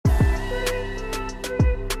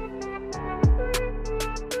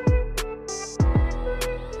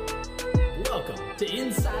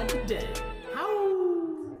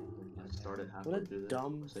What a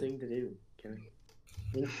dumb thing to do, Kenny.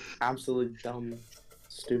 What an absolutely dumb,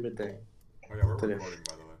 stupid thing. Oh yeah, we're to do. recording,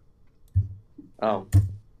 by the way. Oh.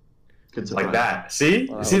 Good surprise. Like that. See?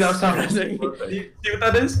 Well, See, that was surprising. See what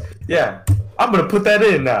that is? Yeah. I'm gonna put that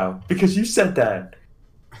in now because you said that.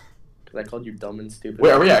 Because I called you dumb and stupid.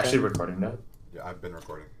 Wait, are we actually recording now? Yeah, I've been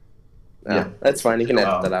recording. Yeah, that's fine. You can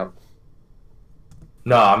edit that out.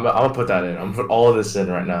 No, I'm gonna put that in. I'm gonna put all of this in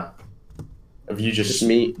right now. Of you just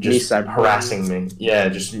me harassing me. Yeah,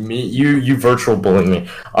 just me. You virtual bullying me.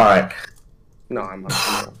 All right. No, I'm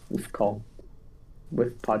with call.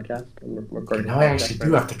 With podcast. I'm recording. Now I actually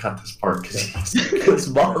do have to cut this part because it's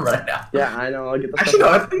mom right now. Yeah, I know. I'll get the Actually, no,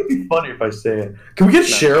 I think it'd be funny if I say it. Can we get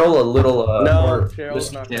Cheryl a little? No,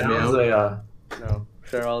 Cheryl's not. No,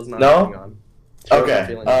 Cheryl's not No? coming on. Cheryl's Okay, not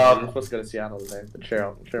feeling well. I'm supposed to go to Seattle today, but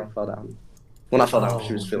Cheryl fell down. Well, not fell down.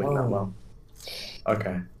 She was feeling not well.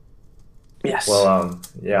 Okay. Yes. Well,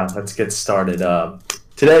 yeah, let's get started.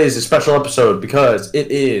 Today is a special episode because it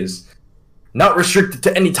is not restricted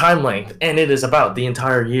to any time length, and it is about the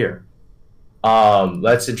entire year.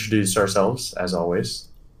 Let's introduce ourselves, as always.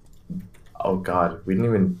 Oh God, we didn't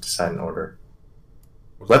even decide an order.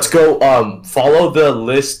 Let's go, follow the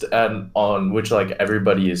list and on which, like,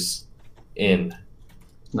 everybody is in.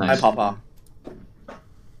 Nice. Hi, Papa.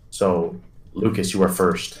 So, Lucas, you are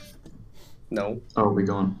first. No. Oh, are we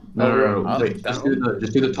going? No. Up, Wait, just down.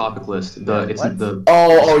 do the topic list. It's What? the.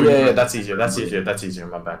 Oh, yeah, that's easier,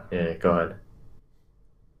 my bad. Yeah, go ahead.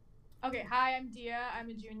 Okay, hi, I'm Dia. I'm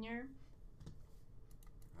a junior.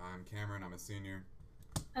 I'm Cameron, I'm a senior.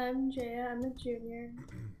 I'm Jaya, I'm a junior.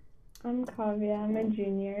 I'm Kavya, I'm a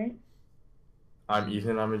junior. I'm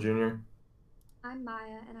Ethan, I'm a junior. I'm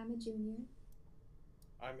Maya, and I'm a junior.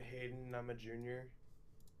 I'm Hayden, I'm a junior.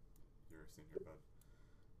 You're a senior, bud.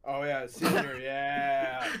 Oh yeah, senior,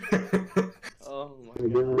 yeah. Oh my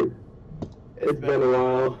God. It's been a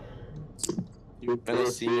while. You've been a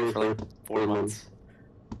senior for like 4 months.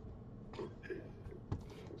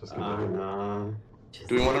 Just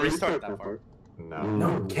Do we want to restart that part? No.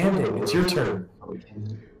 No, Camden, it's your turn.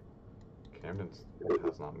 Camden's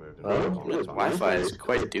has not moved in Oh, a long His time. Wi-Fi is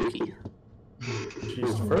quite dookie.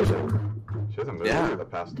 She's frozen. She hasn't moved Yeah. for the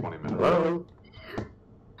past 20 minutes. Hello?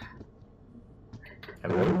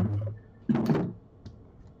 Camden? Kind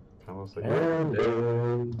of looks like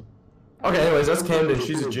Camden. Okay, anyways, that's Camden.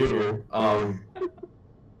 She's a junior. I'm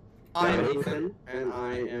Ethan, and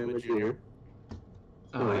I am a junior.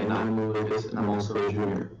 Oh, and I'm Lucas, and I'm also a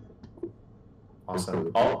junior.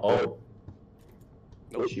 Awesome. Oh,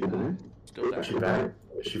 Nope. Is she back? Still there. she back.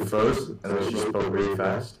 She froze, and then she spoke really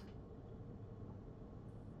fast.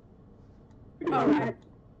 Oh, I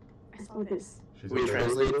saw this. she's We okay.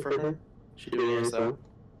 translated for her. She doing ASL.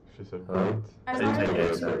 She said Hello? what? I didn't saw take her it,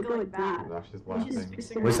 face so- go like that. Now she's She's laughing.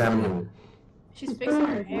 fixing her What's that hair. mean? She's fixing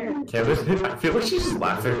her hair. Camden? I feel like she's just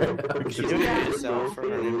laughing right now. She's doing ASL for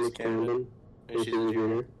her name is Camden, and she's a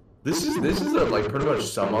junior. This is a, like, pretty much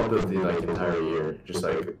sum up of the, like, entire year. Just,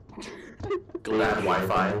 like, bad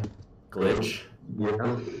Wi-Fi, glitch, Yeah.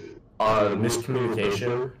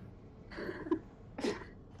 miscommunication.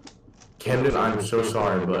 Camden, I'm so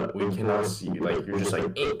sorry, but we cannot see you. Like, you're just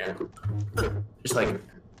like, just like,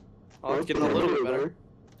 Oh, it's getting a little bit better.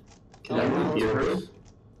 Can I hear her?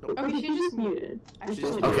 Okay, she just muted. I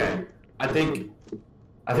She's- still okay. I think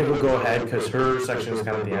we'll go ahead because her section is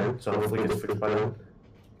kind of the end, so hopefully it gets fixed by then.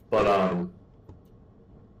 But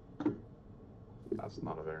That's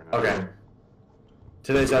not a very nice. okay.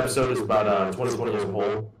 Today's episode is about 2020 as a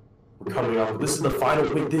whole. We're coming up. This is the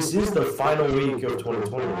final week. This is the final week of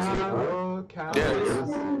 2020. Isn't it? Oh, Yeah,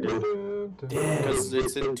 it Yeah. Because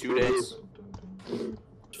it's in 2 days.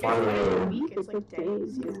 It's finally week, it's like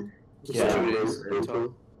days, yeah. It's Yeah. 2 days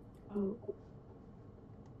until. Oh.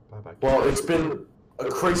 Bye-bye. Well, it's been a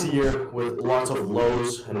crazy year with lots of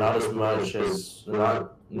lows and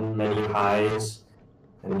not many highs.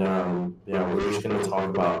 And yeah, we're just gonna talk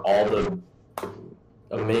about all the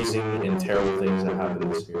amazing and terrible things that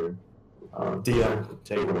happened this year. Dia,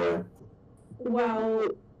 take it away. Well,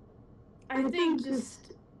 I think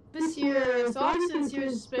just this year, so obviously this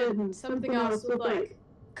year's been something else with like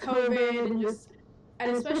COVID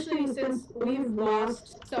and especially since we've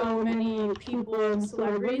lost so many people and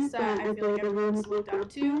celebrities that I feel like everyone's looked up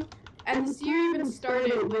to. And this year even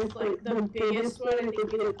started with like the biggest one I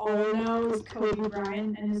think we all know is Kobe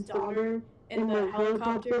Bryant and his daughter in the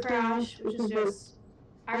helicopter crash, which is just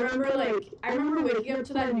I remember waking up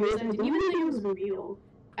to that news and I didn't even think it was real.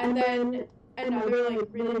 And then another like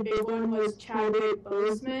really big one was Chadwick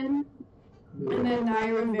Boseman, and then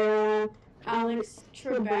Naya Rivera, Alex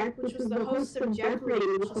Trebek, which was the host of Jeopardy,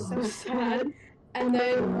 which is so sad, and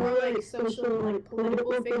then more like social and like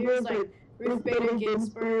political figures like Ruth Bader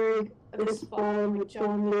Ginsburg this fall, and like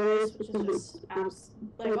John Lewis, which is just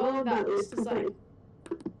like all of that list is like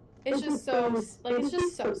it's just so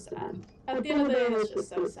sad. At the end of the day, it's just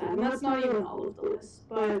so sad, and that's not even all of the list,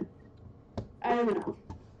 but I don't know.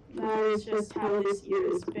 That is just how this year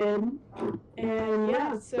has been, and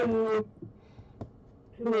yeah. So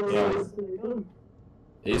who else is gonna go?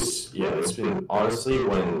 It's been honestly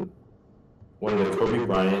when the Kobe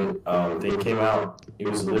Bryant thing came out, it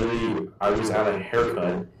was literally I was at a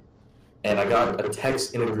haircut and I got a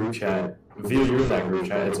text in a group chat. Via you're in that group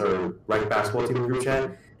chat. It's our rec basketball team group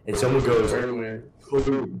chat, and someone goes,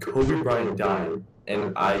 Kobe Bryant died,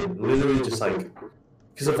 and I literally just like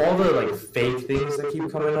because of all the like fake things that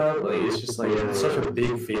keep coming up, like it's just like it's such a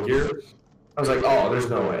big figure. I was like, oh, there's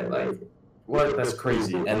no way, like what? That's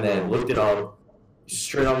crazy. And then looked it up,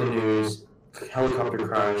 straight on the news, helicopter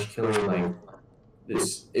crash, killing like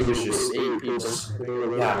this. It was just 8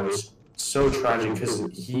 people. yeah, it was so tragic because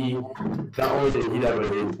he not only did he die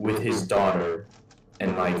with his daughter,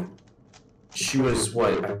 and like she was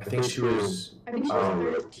what I think she was 13.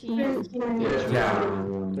 yeah,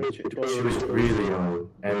 she was really young,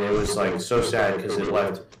 and it was like so sad because it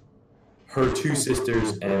left her 2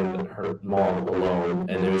 sisters and her mom alone,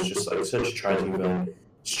 and it was just like such a tragic event.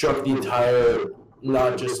 Struck the entire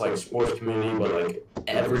not just like sports community but like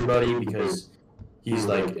everybody because he's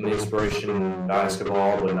like an inspiration in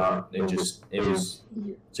basketball, but not it's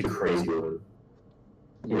a crazy one.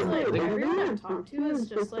 It's like everyone I've talked to is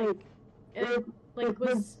just like it like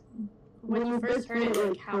was when you first heard it,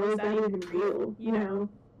 like how is that even real, you know?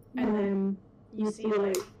 And then you see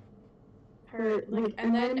like her like,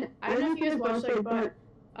 and then I don't know if you guys watched like, but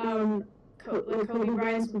Kobe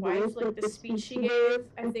Bryant's wife, like the speech she gave,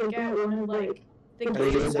 I think at one of like the I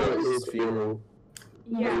think it was games. at his funeral.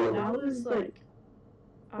 Yeah, that was like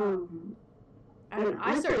I don't know,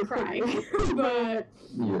 I started crying, but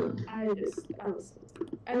Yeah. I was,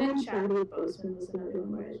 and then Chadwick Boseman was another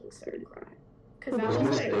one where I just started crying. Cause that was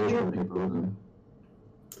like,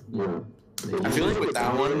 Yeah. I feel like with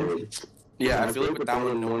that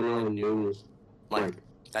one, no one really knew, like,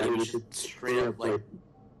 that he was just straight up, like,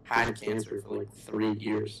 had cancer for, like, 3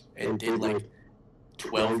 years and did, like,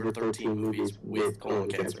 12 or 13 movies with colon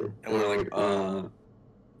cancer. And we're like, and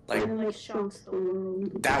it like shocks the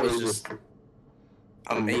world. that was just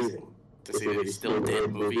amazing to see that he still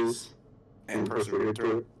did movies and persevered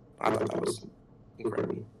through it. I thought that was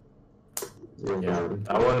incredible. Yeah,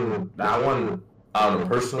 that one,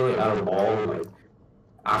 personally, out of all, like,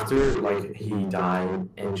 after, like, he died,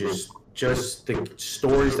 and just the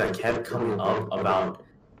stories that kept coming up about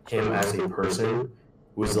him as a person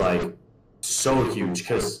was, like, so huge,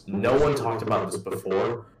 because no one talked about this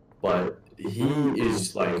before, but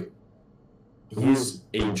he's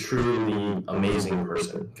a truly amazing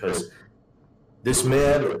person, because this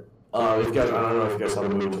man, if you guys, I don't know if you guys saw the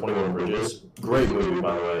movie 21 Bridges, great movie,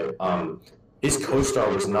 by the way, his co-star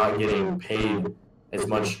was not getting paid as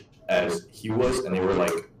much as he was, and they were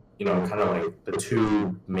like, you know, kind of like the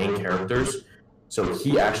 2 main characters. So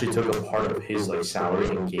he actually took a part of his like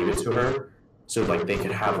salary and gave it to her, so like they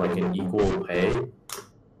could have like an equal pay.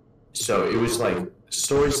 So it was like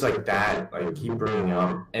stories like that, like keep bringing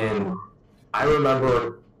up. And I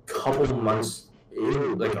remember a couple months,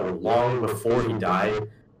 like long before he died,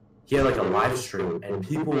 he had like a live stream, and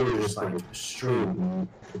people were just like straight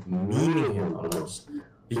memeing him almost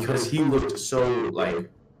because he looked so like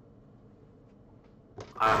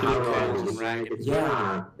I don't know,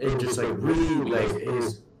 yeah, and just like really like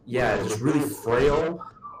just really frail,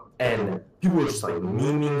 and people were just like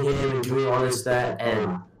memeing him and doing all this that.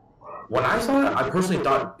 And when I saw it, I personally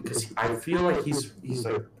thought, because I feel like he's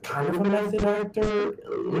like kind of a method actor,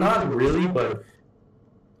 not really, but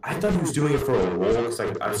I thought he was doing it for a role, because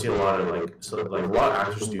like I've seen a lot of a lot of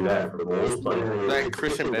actors do that for roles, but Like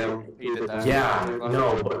Christian Bale, he did that. yeah, Like,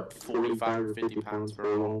 no, but 45 or 50 pounds for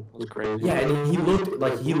a role. It was crazy. yeah, and he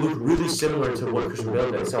looked really similar to what Christian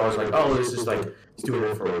Bale did. So I was like, oh, this is like he's doing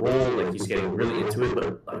it for a role, like he's getting really into it,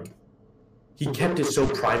 but like he kept it so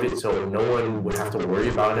private, so no one would have to worry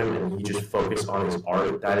about him, and he just focused on his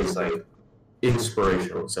art. That is like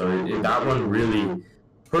inspirational. So that one really.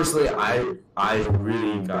 Personally, I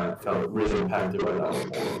really felt really impacted by that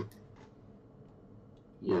one.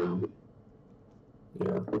 Yeah.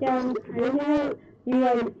 Yeah, it's crazy that you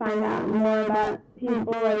like find out more about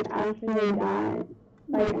people like after they die.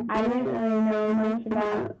 Like I didn't really know much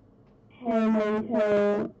about him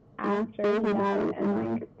until after he died,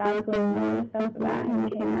 and like that's when more stuff about him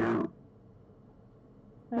came out.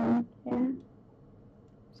 So yeah.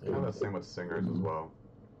 It's kind of the same with singers as well.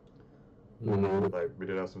 Like, we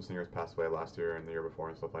did have some singers pass away last year and the year before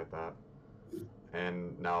and stuff like that.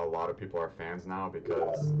 And now a lot of people are fans now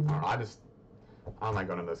because, I don't like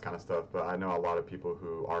going into this kind of stuff, but I know a lot of people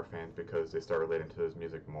who are fans because they start relating to his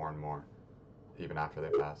music more and more, even after they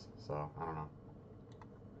pass. So, I don't know.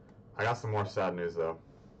 I got some more sad news, though.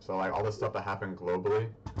 So, like, all this stuff that happened globally,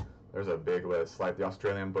 there's a big list. Like, the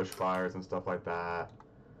Australian bushfires and stuff like that.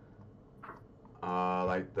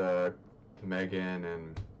 Like, the Meghan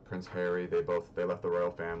and Prince Harry, they left the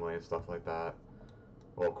royal family and stuff like that.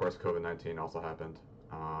 Well, of course, COVID-19 also happened.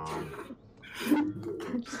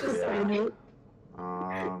 Just a side note.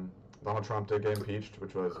 Donald Trump did get impeached,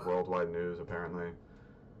 which was worldwide news, apparently.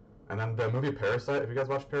 And then the movie Parasite, have you guys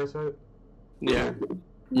watched Parasite? Yeah.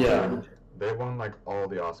 Yeah. They won, like, all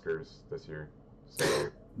the Oscars this year. So,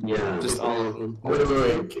 Yeah. Just all of them.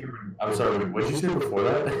 Wait. I'm sorry, what did you say before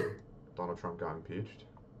that? Donald Trump got impeached.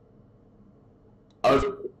 I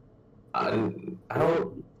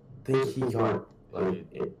don't think he got, like,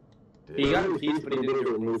 He got impeached, but he didn't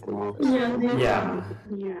get removed from office. yeah.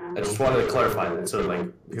 Yeah. I just wanted to clarify that, so,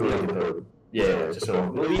 like, people don't get the, yeah, just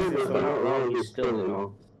so. Well, even if I'm not wrong, he's still in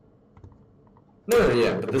office. No,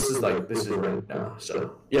 yeah, but this is right now,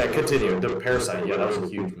 so. Yeah, continue. The Parasite, yeah, that was a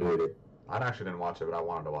huge movie. I actually didn't watch it, but I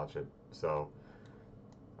wanted to watch it. So,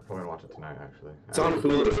 I'm probably going to watch it tonight, actually. It's on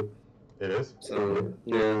Hulu. It is? So,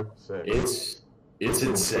 yeah. Sick. It's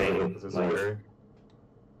insane. Is it Like, scary?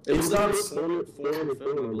 It's not a foreign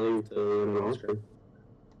film, I believe, to win an Oscar.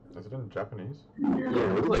 Is it in Japanese?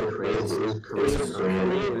 Yeah, it was like crazy. It was It's crazy.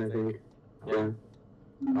 Korean, I think.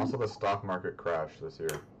 Yeah. Also, the stock market crashed this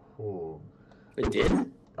year. Ooh. It did?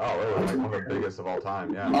 Oh, it was like one of the biggest of all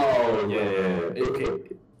time, yeah. oh, yeah.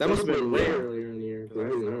 Okay. That must have been way earlier in the year, because I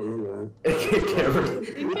don't remember that.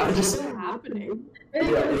 Cameron, I It's just, still happening. yeah,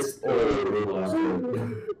 it's last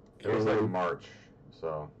year. It was like March,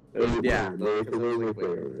 so, It was, yeah, because it was like way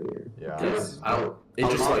earlier in the year. yeah. Yes. It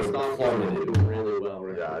just, like, stock plummeted. did really well,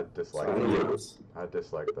 right? Yeah, I disliked So, it. yes. I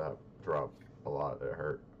disliked that drop a lot. It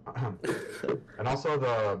hurt. And also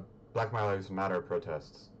the Black Lives Matter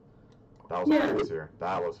protests. That was Yeah. this year.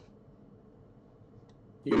 That was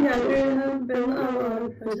Yeah, there have been a lot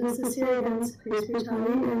of protests this year against police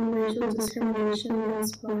brutality and racial discrimination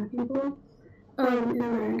against Black people in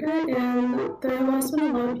America, and there have also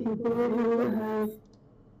been a lot of people who have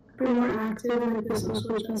been more active in like, the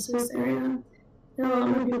social justice area. And a lot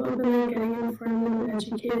more people have been like, getting informed and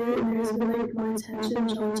educated, and there's been like more attention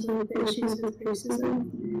drawn to like, the issues with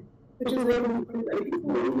racism, which is like important that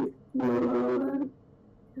people know about all that.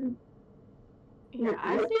 Yeah,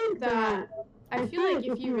 I think that, I feel like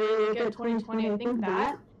if you really look at 2020, I think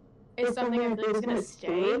that is something I feel like is gonna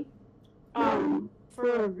stay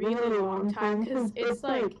for a really long time, because it's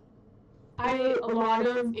like, a lot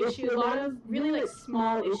of really like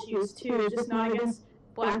small issues too, just not against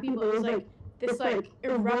Black people. It was like this like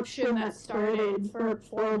eruption that started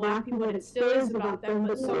for Black people, and it still is about them,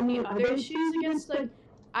 but so many other issues against like,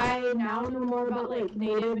 I now know more about like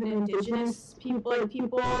Native and Indigenous people,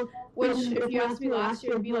 which if you asked me last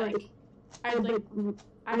year, it'd be like, I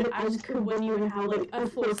just wouldn't even have like a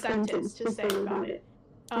full sentence to say about it.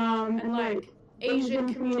 And like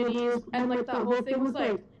Asian communities, and like that whole thing was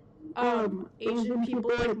like, Asian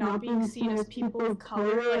people like not being seen as people of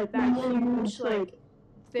color, like that huge like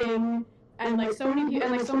thing, and like so many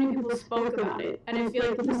people spoke about it. And I feel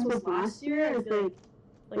like if this was last year, I feel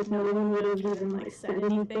like no one would have even like said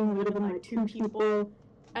anything. It would have been like 2 people,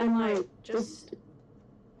 and like just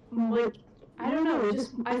like I don't know,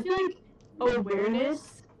 just I feel like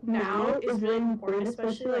awareness now is really important,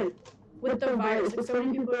 especially like with the virus. Like so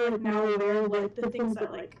many people are like now aware of like the things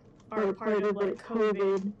that like are a part of like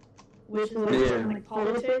COVID, which is like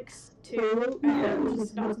politics too, and which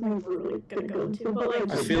is not something we're really gonna go into. But like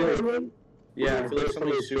I feel like, yeah, I feel like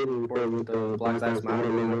something super important with the Black Lives Matter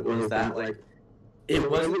movement was that like, it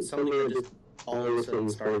wasn't something that just all of a sudden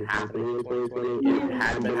started happening in 2020. It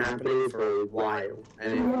had been happening for a while,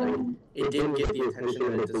 and it didn't get the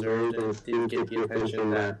attention that it deserved, and it didn't get the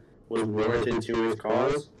attention that was warranted to its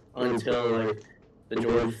cause until like the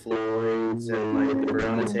George Floyds and like the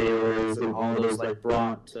Breonna Taylors and all those like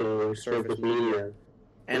brought to like, surface media.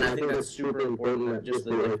 And I think that's super important that just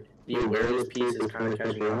the awareness piece is kind of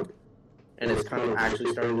catching up, and it's kind of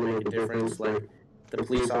actually starting to make a difference. Like the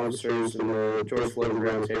police officers in the George Floyd and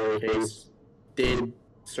Breonna Taylor case did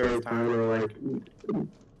serve time or like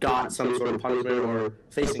got some sort of punishment or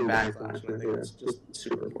facing backlash, and I think that's just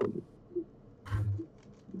super important.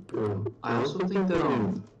 I also think that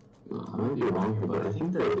I might be wrong here, but I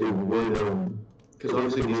think that it would because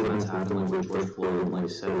obviously these events happen like with George Floyd and like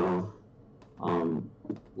set off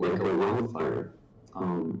like a wildfire.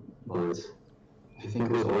 but I think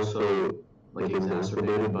it was also like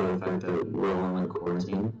exacerbated by the fact that we're all in like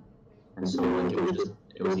quarantine, and so like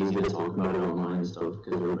it was easy to talk about it online and stuff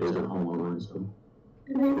because everybody's at home online and stuff.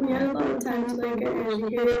 I think we had a lot of time to like get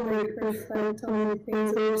educated and like reflect on like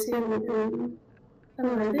things that we're seeing, and I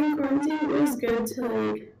don't know, I think quarantine is good to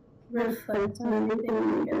like reflect on everything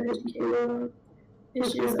and like get educated on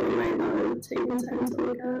issues that we might not have taken time to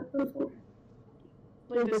look at before.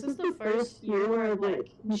 Like, this is the first year where I've,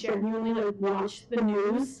 like, genuinely, like, watched the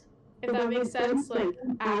news, if that makes sense. Like,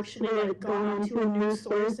 actually, like, gone onto a news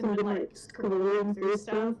source and been, like, scrolling through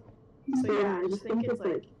stuff. So, yeah, I just think it's,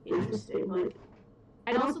 like, interesting. Like,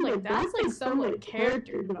 and also, like, that's, like, some, like,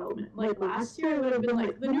 character development. Like, last year I would have been,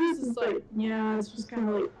 like, the news is, like, yeah, it's just kind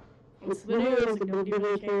of, like, it's the news, like, nobody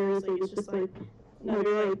really cares. Like, it's just, like,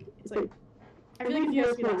 another, like, it's, like, I feel like if you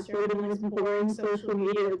asked me last year, I would have been, like, some boring social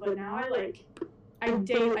media, but now I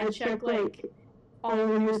check, like, all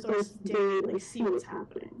the news sources daily, like, see what's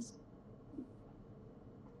happening.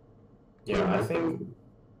 Yeah, I think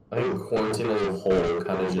quarantine as a whole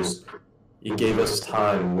kind of just, it gave us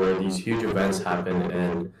time where these huge events happened,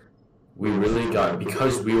 and we really got,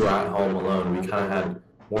 because we were at home alone, we kind of had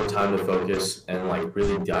more time to focus and like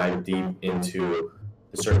really dive deep into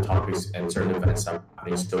the certain topics and certain events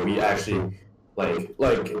happening. So we actually like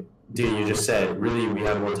Dee, you just said, really we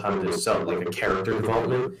had more time to sell like a character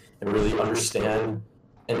development and really understand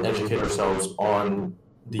and educate ourselves on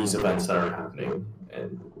these events that are happening.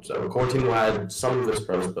 And so quarantine had some of its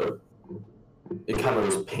pros, but it kind of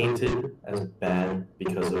was painted as bad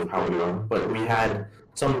because of how we are. But we had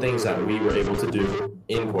some things that we were able to do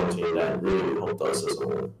in quarantine that really helped us as a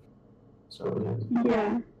whole. So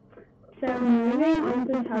yeah. So moving on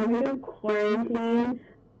to the topic of quarantine,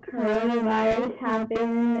 coronavirus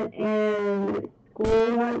happened and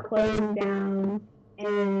school got closed down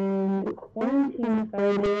and quarantine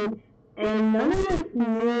started, and none of us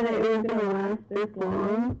knew that it was going to last this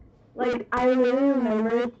long. Like, I really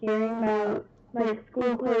remember hearing about like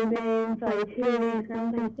school closing for like 2 weeks, and I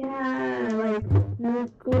was like, yeah, like no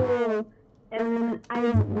school. And then I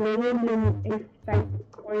really didn't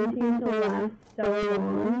expect quarantine to last so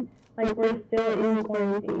long. Like, we're still in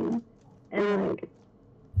quarantine, and like,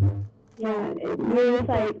 yeah, we're just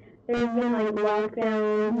like, there's been like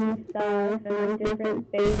lockdowns and stuff, and like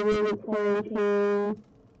different phases of quarantine.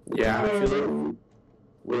 Yeah, I feel like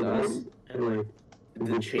with us and like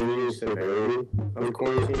the changing severity of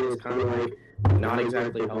quarantine is kind of like not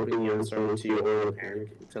exactly helping the uncertainty or the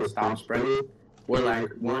panic to stop spreading. We're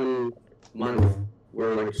like 1 month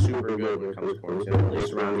we're like super good when it comes to quarantine, at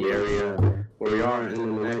least around the area where we are, and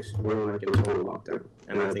then the next we're like in total lockdown.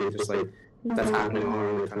 And I think just like that's happening all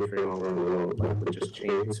around the country and all around the world, like with just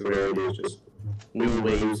changing severity, just new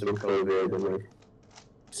waves of COVID and like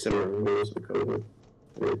similar waves of COVID.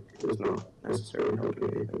 It was not necessarily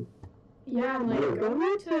helping anything. Yeah, and like going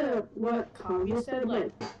back to what Kavya said,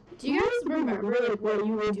 like, do you guys remember like what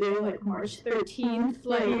you were doing like March 13th?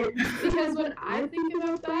 Like, because when I think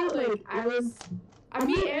about that, like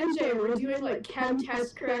me and Jay were doing like chem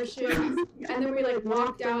test corrections, and then we like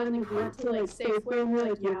walked out and like went to like Safeway, and we're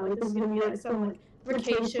like, yeah, like this is gonna be like some like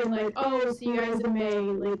vacation, like, oh, see you guys in May,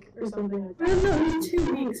 like, or something like that. I don't know, it was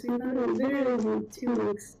 2 weeks. We thought it was literally 2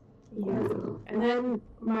 weeks. Yeah. And then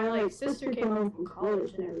my like sister came home from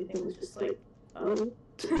college and everything was just like, oh.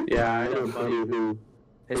 Yeah, I know a buddy who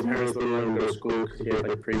his parents wouldn't let him go to school because he had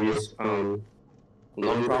like previous lung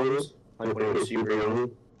problems, like when he was super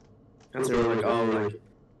young. And so they were like, oh, like,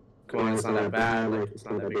 come on, it's not that bad, like, it's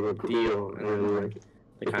not that big of a deal. And then like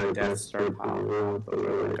the kind of deaths started piling up, but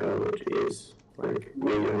we're like, oh, jeez, like,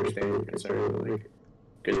 we understand your concern, but like,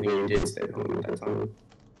 good thing you did stay at home at that time.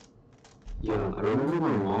 Yeah, I remember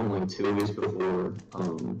my mom like 2 weeks before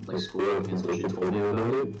like school opened, so she told me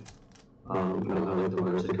about it. About how like the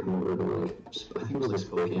virus had come over to like, I think it was like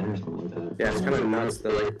Spokane or something like that. Yeah, it's kind of nuts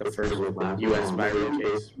that like the first U.S. viral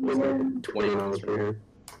case was like 20 miles from here.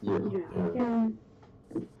 Yeah.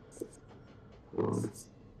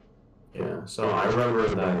 Yeah, so I remember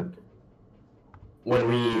that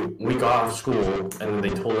when we got off school and they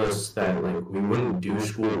told us that like we wouldn't do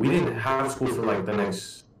school, we didn't have school for like the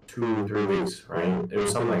next 2 or 3 weeks, right? It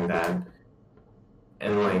was something like that.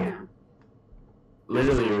 And like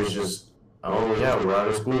literally it was just, oh yeah, we're out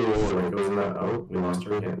of school, like it wasn't that, oh, we lost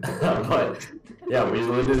her again. But yeah, we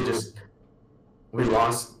literally just, we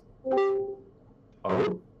lost,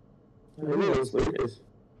 oh? Maybe it was Lucas.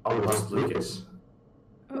 Oh, we lost Lucas.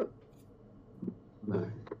 Oh.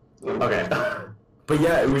 Okay. But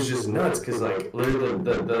yeah, it was just nuts, because like literally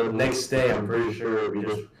the next day, I'm pretty sure we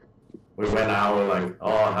went out and like,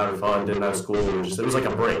 oh, having fun, didn't have school. It was like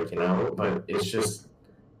a break, you know? But it's just,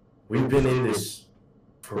 we've been in this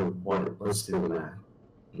for what? Let's do the math.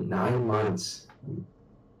 9 months.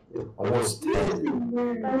 Almost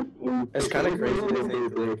 10. It's kind of crazy to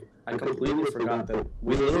think, like, I completely forgot that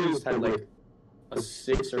we literally just had, like, a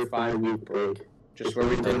 6 or 5 week break just where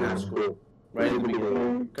we didn't have school right at the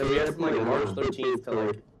beginning. Because we had it from, like, March 13th to,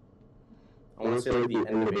 like, I want to say, like, the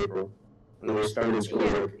end of April. And then we started school,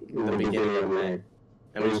 like, the beginning of May.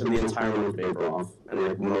 And we just had the entire month of April off and,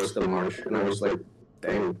 like, most of March. And I was like,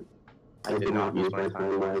 dang, I did not use my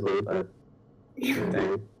time wisely, but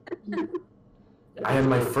dang. I had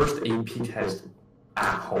my first AP test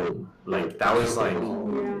at home. Like, that was like,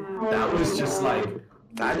 that was just like,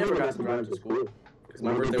 I never got to drive to school. Because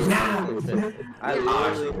my birthday was on the 25th. I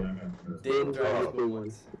literally didn't drive to school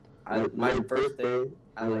once. My first day,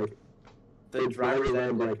 the driver's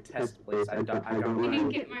ed, like, test place, I got I didn't my,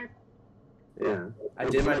 get my. yeah. I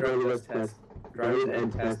did my driver's ed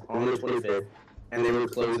test on the 25th, and they were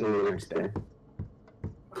closing the next day.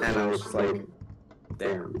 And I was just like,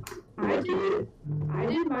 damn. I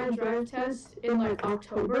did my drive test in like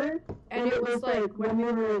October, and it was like when we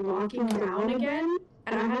were locking down again,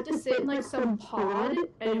 and I had to sit in like some pod,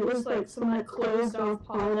 and it was like some like closed off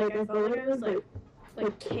pod. Like I felt like I was like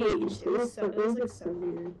caged. It was like so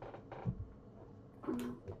weird.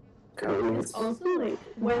 It's also like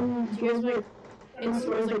when you guys like in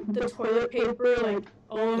stores like the toilet paper like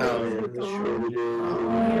all of it was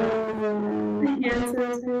like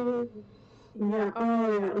gone. Yeah,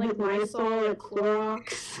 oh yeah, like Lysol, like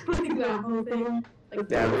Clorox, like that whole thing. Like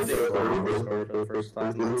Yeah, we did it for the first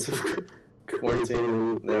 5 months of quarantine,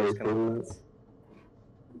 and that was kind of nuts.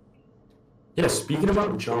 yeah, speaking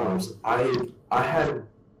about jobs, I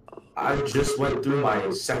just went through my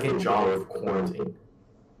second job of quarantine.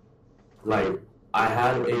 Like, I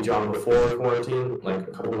had a job before quarantine, like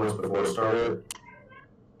a couple months before it started,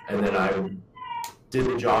 and then I did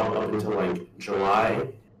the job up until like July,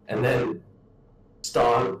 and then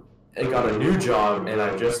stopped and got a new job, and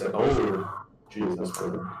I just said, oh, jeez, that's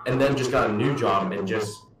funny. And then just got a new job and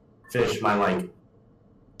just finished my like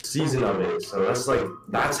season of it. So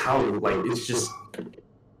that's how like it's just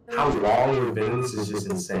how long we've been in this is just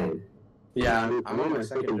insane. Yeah, I'm on my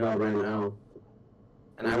second job right now,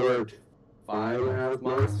 and I worked 5.5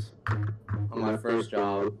 months on my first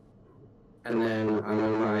job, and then I'm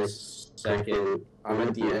on my second. I'm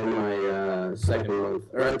at the end of my second month,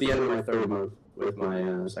 or at the end of my third month with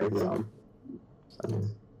my second job. So,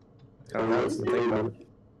 kind of nuts to think about it.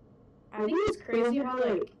 I think it's crazy how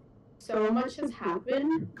like so much has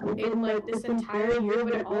happened in like this entire year,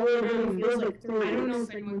 but it all really feels like through. I don't know if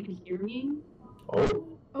anyone can hear me. Oh,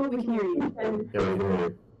 Oh, we can hear you. yeah, we can hear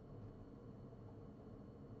you.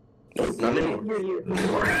 Nope, not anymore. Hear you.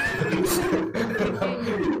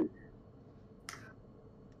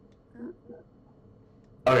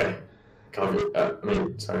 Okay, copy.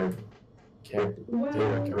 Sorry. Can't. Wow.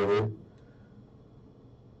 Cover.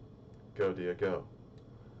 Go, Dia, go.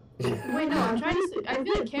 Wait, no, I'm trying to. I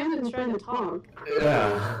feel like Camden's trying to talk.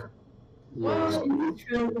 Yeah. Well,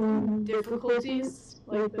 difficulties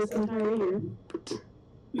like this entire year.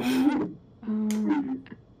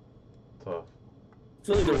 Tough. I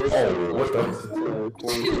feel like there was Oh, what the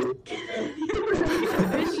quarantine.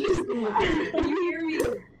 Can you hear me?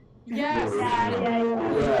 Yes. Yeah.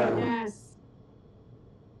 Yes.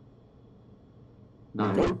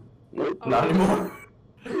 Not Nope. Not anymore.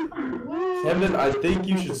 What? Camden, I think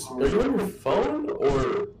you should. Are you on your phone,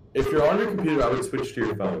 or if you're on your computer, I would switch to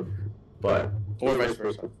your phone. But Or vice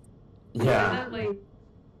versa. yeah, That, like,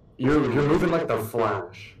 you're moving like the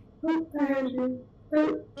Flash.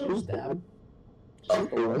 Just dab.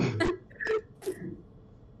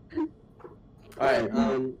 Alright,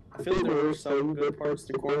 I feel like there were some good parts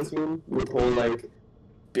to quarantine with the whole like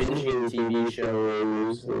binging TV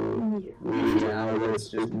shows and media outlets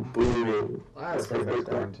just booming. That's pretty good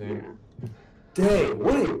quarantine. Dang,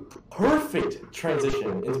 what a perfect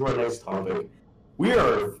transition into our next topic. We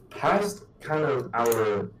are past kind of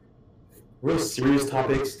our real serious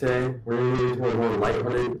topics today. We're going to be more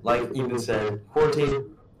lighthearted. Like Ethan said,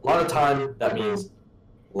 quarantine, a lot of time. That means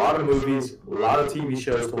a lot of movies, a lot of TV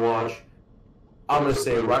shows to watch. I'm going to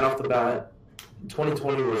say right off the bat,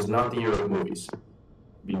 2020 was not the year of movies.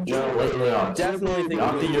 Be just blatantly honest. Definitely think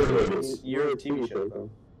Not the year of movies. Year of TV shows though.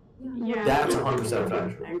 Yeah. That's 100%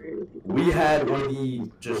 factual. I agree with you. We had one of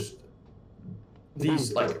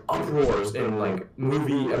these like uproars in like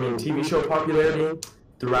TV show popularity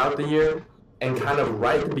throughout the year, and kind of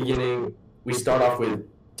right at the beginning, we start off with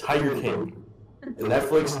Tiger King, the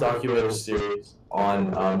Netflix documentary series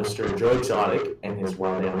on Mr. Joe Exotic and his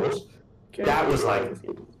wild animals. That was like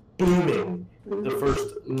booming, the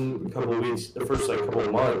first couple of weeks, the first like couple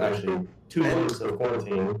of months, actually 2 months of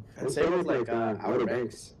quarantine. And same with like Outer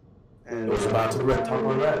Banks. And It was about to red top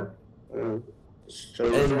on red.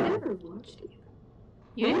 shows And- I never watched it.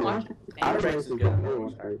 You didn't watch it? Outer Banks is good. I never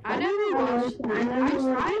watched Outer I never watched it. I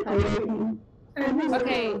tried.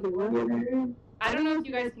 Okay. I don't know if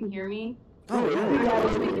you guys can hear me. Oh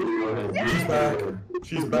yeah. She's back.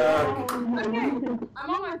 She's back. Okay, I'm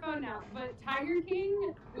on my phone now, but Tiger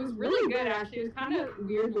King was really good actually. It was kind of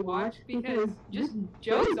weird to watch because just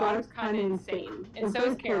Joe Exotic's kind of insane, and so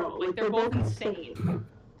is Carol. Like they're both insane.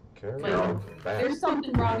 Carol, There's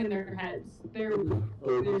something wrong in their heads.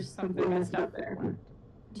 There's something messed up there.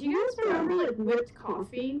 Do you guys remember like whipped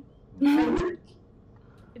coffee?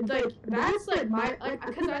 Like that's like my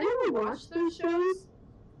because I never watched those shows,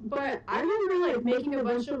 but I remember like making a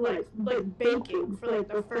bunch of like baking for like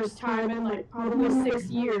the first time in like probably 6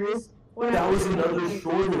 years. When That I was another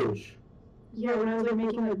shortage. Yeah, when I was like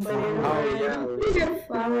making like banana Oh bread. yeah. You get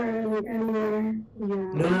flour like everywhere. Yeah.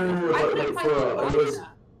 No. I But couldn't like find for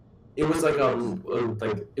it was like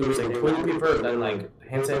it was like toilet paper, then like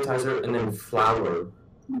hand sanitizer, and then flour.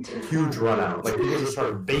 Huge run out. Like people just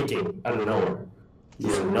started baking out of nowhere.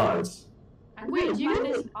 Just nuts. Wait, do you find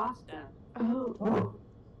guys- this pasta? Oh, Oh.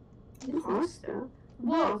 pasta.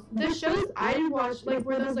 Well, the shows I watched like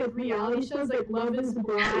were those like reality shows like Love Is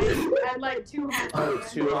Blind and like Too Hot. Oh,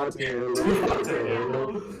 Too Hot to Handle. Too hot to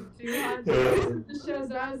handle. Too Hot to Handle. The shows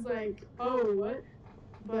that I was like, oh what?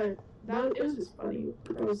 But it was just funny.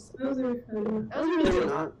 Those are funny. That was There really were good.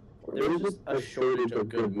 not. There was just a shortage of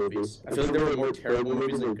good movies. I feel like there were more terrible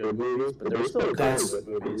movies than good movies, but there were still a couple That's- good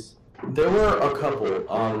movies. There were a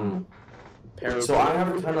couple. Parasite. So I have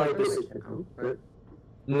kind of like this. Right?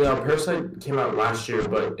 No, Parasite came out last year,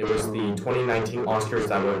 but it was the 2019 Oscars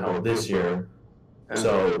that were held this year.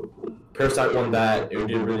 So Parasite won that. It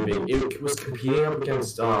did really big. It was competing up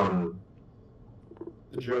against The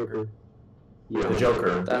Joker. the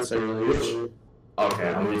Joker. That's a really good movie. Okay,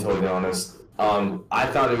 I'm gonna be totally honest. I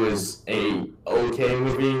thought it was a okay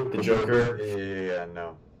movie, The Joker. Yeah,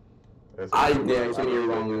 no. Yeah, Kimmy, you're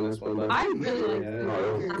wrong on this one, but I really like the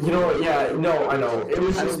Joker. You know what? Yeah, no, I know. It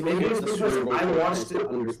was I just don't maybe think it's it's because I watched it.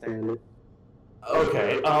 Understand it.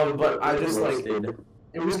 Okay, but I just like Roasted.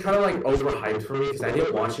 it was kind of like overhyped for me because I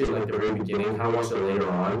didn't watch it like the very beginning. Kind of watched it later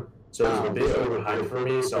on, so it was a bit overhyped for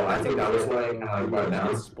me. So I think that was why I kind of like brought it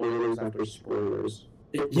down. Spoilers after spoilers.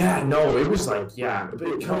 Yeah, no, it was like but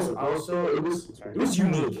it also it was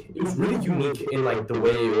unique. It was really unique in like the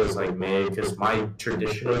way it was like made because my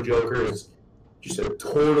traditional Joker is just a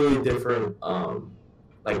totally different.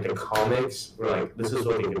 Like the comics were like this is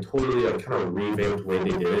what they could totally like kind of revamp the way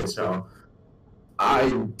they did it. So I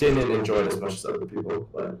didn't enjoy it as much as other people,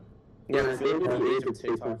 but Yeah, I feel like with the age of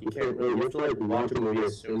TikTok, you can't really, you have to like watch a movie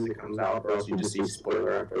as soon as it comes out, or else you just see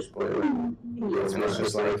spoiler after spoiler. And it's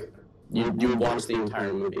just like, you watch the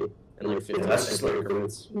entire movie in like 15 that's just second like-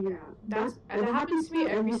 increments. Yeah, that happens to me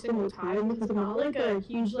every single time because I'm not like a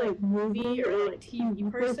huge like movie or like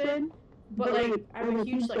TV person, but like I'm a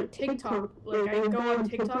huge like TikTok, like I go on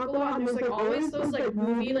TikTok a lot and there's like always those like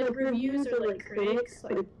movie like reviews or like critics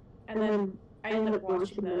like, and then I end up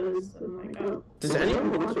watching those and I'm like, oh. Does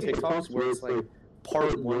anyone watch TikToks where it's like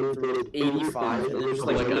part 1 through like 85 and then just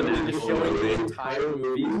like just showing the entire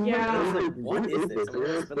movie? Yeah. And I was like, what is this? I'm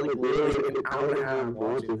gonna spend like literally like an hour and a half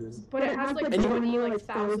watching this. But it has like And you- 20 like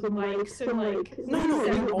thousand likes and like No, you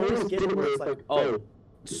 7 always get it where it's like, oh,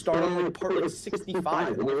 start on like part like 65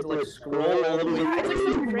 and we have to like scroll all the way Yeah, it's like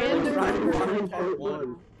some through. random Try to video. find part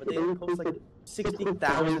 1, but they only post like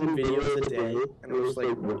 60,000 videos a day, and I'm just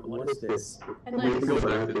like, what is this? and We like can go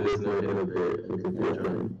back to this in a bit and continue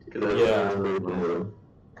trying. Because that's Yeah. really fun.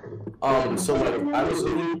 so like I was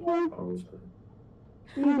really oh, sorry.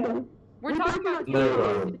 You go. We're talking about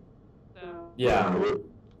No, so yeah.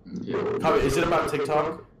 Yeah. Kami, is it about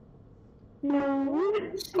TikTok? No.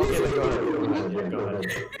 Okay, then go ahead. Yeah, go ahead.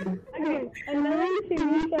 Okay, another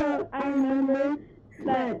TV show I remember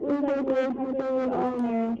that was like really popular was All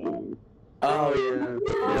American. Oh, yeah.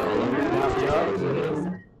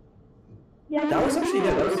 Yeah. Yeah, That was actually-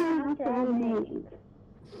 yeah, that was- after All American.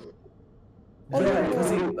 Yeah,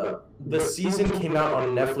 because the season came out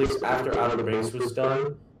on Netflix after Outer Banks was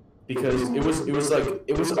done, because it was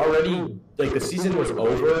already like the season was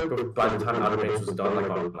over by the time Outer Banks was done, like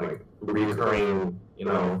on like recurring,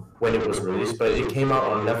 when it was released, but it came out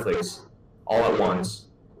on Netflix all at once,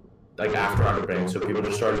 like after Outer Banks, so people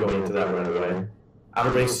just started going into that right away.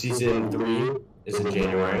 Outer Banks season 3 is in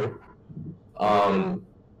January.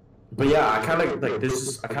 But yeah, I kind of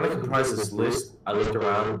comprised this list. I looked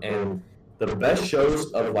around and the best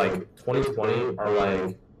shows of like 2020 are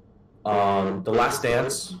like The Last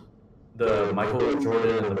Dance, the Michael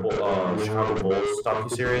Jordan and the Chicago Bulls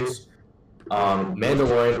docuseries.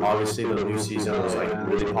 Mandalorian, obviously, the new season was like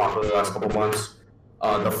really popular the last couple months.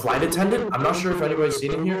 The Flight Attendant, I'm not sure if anybody's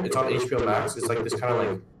seen it here. It's on HBO Max. It's like this kind of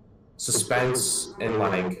like suspense and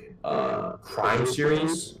like crime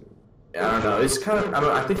series. I don't know. It's kind of,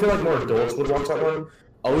 I think like more adults would watch that one.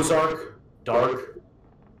 Ozark, Dark.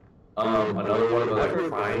 Another one of like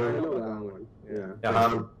crime. Yeah.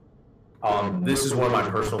 This is one of my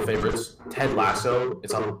personal favorites. Ted Lasso.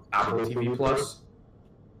 It's on Apple TV Plus.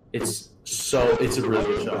 It's a really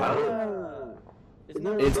good show.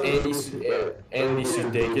 It's Andy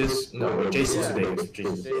Sudeikis. No, Jason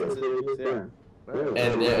Sudeikis.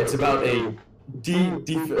 And it's about a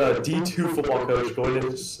D2 football coach going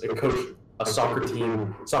to coach a soccer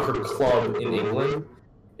club in England.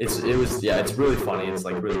 It's really funny. It's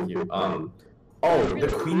like really cute. The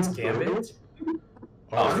Queen's Gambit.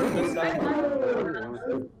 I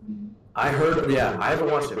heard. Yeah, I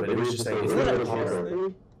haven't watched it, but it was just like it's really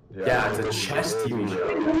popular. Yeah, it's a chess TV show.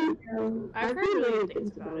 I've heard really good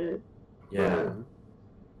things about it. Yeah.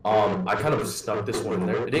 I kind of stuck this one in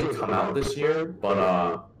there. It didn't come out this year,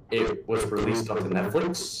 but it was released onto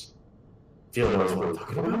Netflix. If you don't know what I'm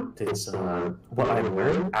talking about, it's What I'm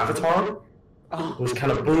Wearing. Avatar was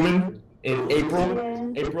kind of booming in April, May.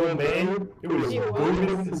 It was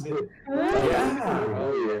booming. Yeah.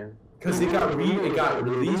 Oh yeah. Because it got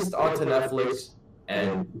released onto Netflix,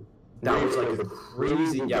 and that was like a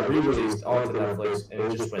crazy, re-released onto Netflix, and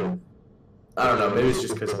it just went. I don't know. Maybe it's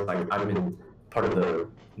just because like I've been part of the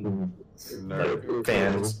like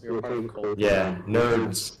fans. Yeah,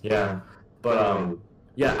 nerds. Yeah, but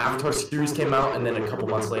Avatar series came out, and then a couple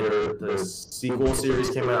months later, the sequel series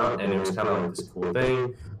came out, and it was kind of like this cool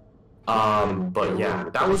thing. But yeah,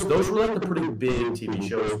 those were like the pretty big TV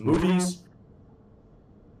shows. Movies.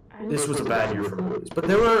 This was a bad year for movies, but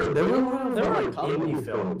there were like indie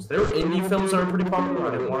films. There were indie films that were pretty popular.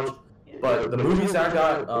 I didn't watch, but the movies I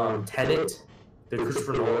got, Tenet, the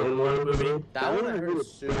Christopher Nolan movie. That one I heard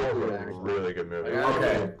was super good. Actually. Really good movie.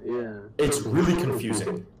 Okay. Yeah. It's really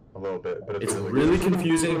confusing. A little bit, but it's really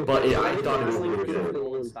confusing. But I thought it was really good.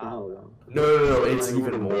 No. It's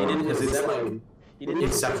even more because it's like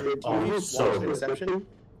Inception. Oh, so good. Inception.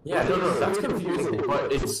 Yeah, no, that's confusing,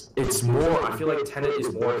 but it's more. I feel like Tenet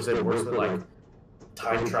is more because it works with like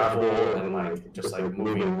time travel and like just like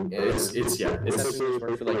moving. It's works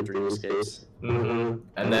for like dreamscapes. And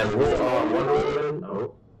then Wonder Woman.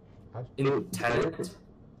 Oh, in Tenet.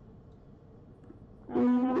 I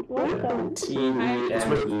don't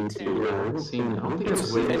think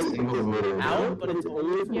it's with a single movie. Out, but it's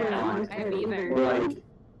only for I haven't either. like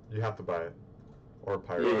you have to buy it or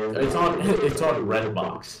pirate Yeah. it. It's on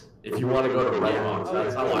Redbox. If you want to go to Redbox,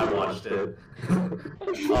 that's how I watched it.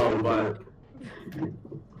 But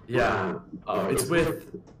yeah, it's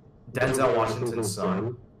with Denzel Washington's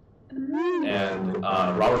son and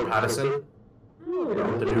Robert Pattinson,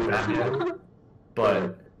 the new Batman.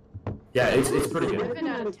 But yeah, it's pretty good. 11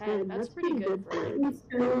 out of 10. That's pretty good for it.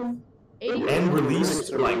 80. And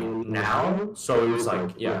released like now, so it was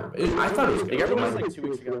like I thought it was good. It got released like 2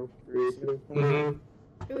 weeks ago, 3 weeks ago.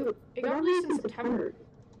 Ooh, it got released in September.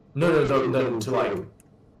 No, to like,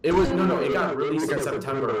 it got released in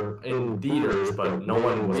September in theaters, but no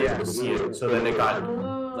one was able to see it. So then it got,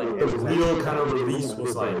 like, the real kind of release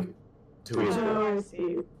was like 2 weeks ago. Oh, I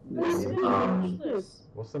see.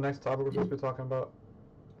 What's the next topic we're supposed to be talking about?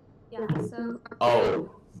 Yeah, so.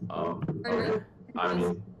 Okay. I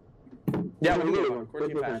mean, Yeah, we're moving on.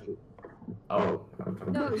 Quarantine fashion. No,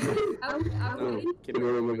 I Keep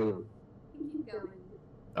moving on. keep going.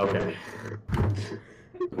 okay.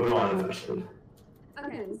 Move on to fashion.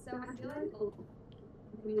 Okay, so I feel like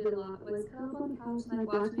we did a lot was kind of on the couch and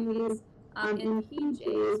like watch movies in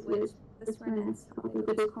PJs, which this for our next topic,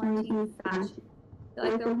 which is quarantine fashion. I feel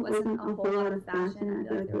like there wasn't a whole lot of fashion. I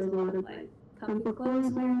feel like there was a lot of like comfy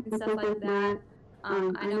clothes wearing and stuff like that.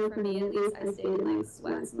 I know for me at least, I stayed in like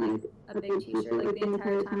sweats and like a big t-shirt like the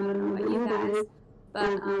entire time. I don't know about you guys,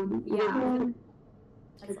 but yeah,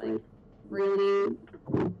 it's like really.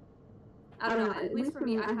 I don't know, at least for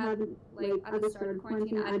me, I had, like, at the start of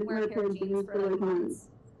quarantine, I'd wear a pair of jeans for, like, months.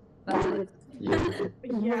 But, like,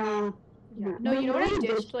 Yeah. No, you know what I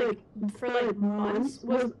ditched, like, for, like, months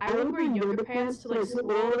was I would wear yoga pants to, like,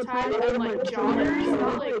 school all the time and, like, joggers,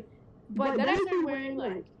 not, like, but then I started wearing,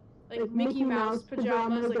 like Mickey Mouse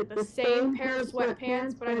pajamas, like, the same pair of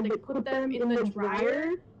sweatpants, but I'd, like, put them in the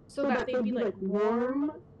dryer so that they'd be, like,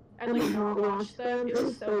 warm and, like, not wash them. It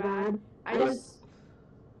was so bad. I just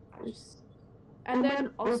and then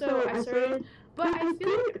also I started, but I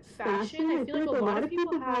feel like fashion, I feel like a lot of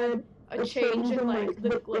people had a change in like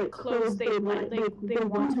the like clothes they want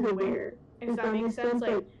to wear. If that makes sense.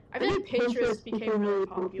 Like I feel like Pinterest became really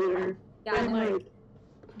popular. Yeah, And like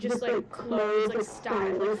just like clothes, like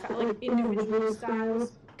style, like individual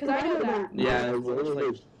styles. Cause I know that. Yeah, as well as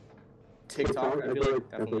like TikTok, I feel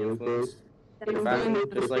like definitely influenced. Definitely. Fashion,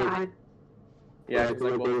 just like yeah, because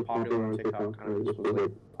like what was popular on TikTok kind of just was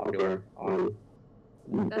like popular on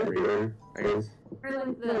everywhere, I guess. Or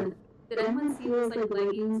like did anyone see those like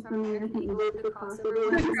leggings from American Eagle, the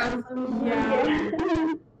crossover ones?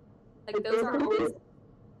 Yeah. Like those are always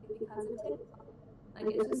because of TikTok.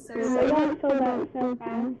 Like it's just so I got sold out so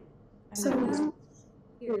fast. so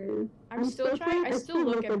weird. I'm still trying. I still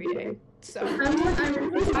look every day. So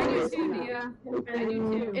I do too, Dia. I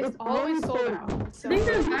do too. it's always sold out. So. I think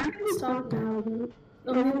they're back in stock now.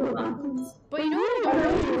 Only the buttons. But you know what I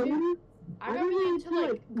got really into? I got really into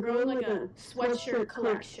like growing like a sweatshirt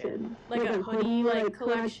collection, like a hoodie like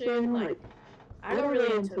collection. Like I got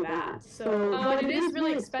really into that. So, but it is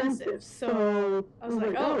really expensive. So I was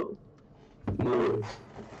like, oh,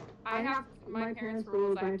 I have my parents'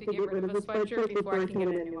 rules. I have to get rid of a sweatshirt before I can get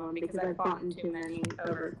a new one because I've bought in too many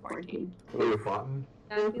over quarantine. What are you plotting?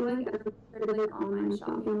 And I feel like I've started like online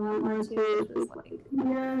shopping a lot more too, which was like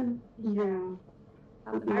yeah.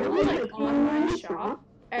 I I would like online shop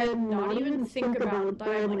and not even think about that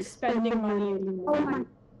I'm like spending money anymore. Oh my.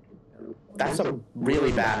 That's a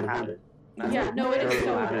really bad habit. That's Yeah, no, it is a so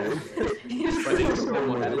terrible bad. habit. But it's so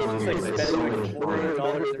much. That is just like spending like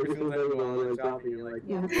 $400 every single time you go online shopping. You're like,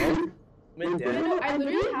 Yeah. well, I'm in You debt. know, I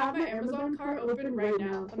literally have my Amazon cart open right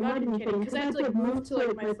now. I'm not even kidding, because I have to like move to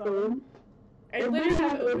like my phone. I literally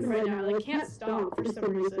have it open right now. I like can't stop for some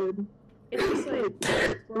reason. It's just like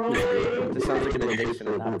scrolling. This sounds like an addiction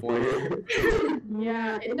at that point.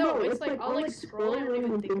 Yeah, no, it's like I'll like scroll and I don't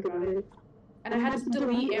even think about it. And I had to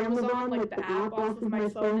delete Amazon like the app off of my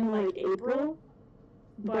phone in like April,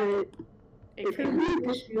 but it came.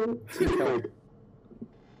 Seek help.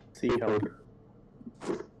 Seek help.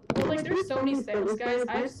 Well, like there's so many sales, guys.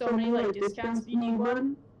 I have so many like discounts if you need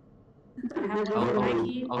one. I have one for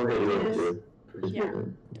Nike. I'll get you Adidas, too. Yeah.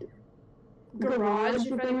 Garage,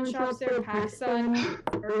 if anyone shops there, PacSun,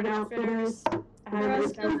 Urban Outfitters. I have a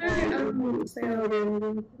discount there.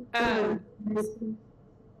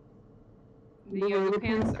 The yoga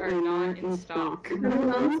pants are not in stock. I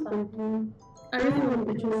really want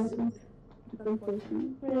bitches.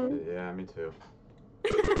 Yeah, me too.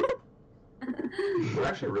 They're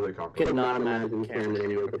actually really Could comfortable. not imagine Karen in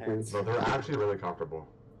yoga pants. No, they're actually really comfortable.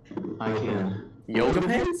 I can. Yoga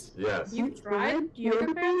pants? Yes. You tried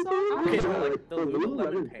yoga pants on? Okay, no, like the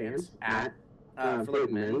Lululemon pants at for like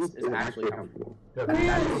men's is actually comfortable. Yeah, That's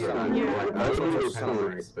yeah. Yeah. Like, Those those are are so so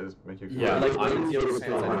nice. They just make you feel Yeah, Like I'm women's yoga just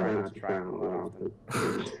pants, I fine. try not to try on that often.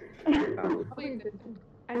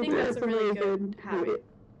 I think that's a really good habit.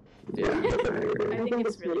 Yeah, I agree. I think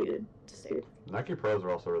it's really good to say. Nike Pros are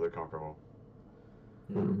also really comfortable.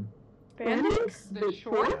 Spandex? The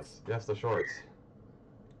shorts? Yes, yes, the shorts.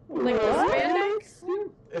 Like the spandex?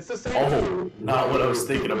 It's the same. Oh, not what I was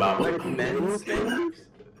thinking about. Like men's spandex?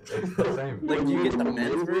 It's the same. Like, do you get the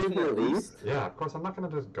men's version at least? Yeah, of course. I'm not gonna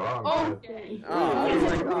just go out. Oh, And okay. Oh, I was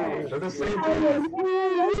like, oh. they're the same. I was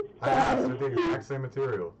saying I have. They're the exact same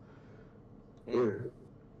material. Wow.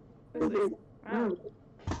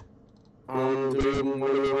 Do we want to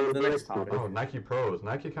move on to the next topic? Oh, Nike Pros.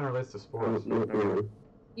 Nike kind of relates to sports. No.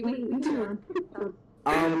 You wait, you do.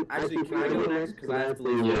 Actually, can I go next? Because I have to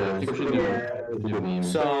leave. Yeah, I think we should do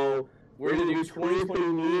memes. So, we're gonna do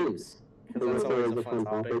 2020 memes, because that's always a fun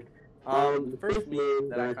topic. The first meme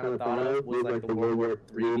that I kind of thought of was like the World War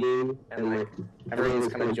III meme, and like everyone's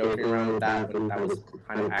kind of joking around with that, but that was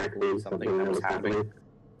kind of actually something that was happening.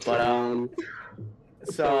 But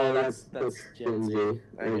so that's Gen Z,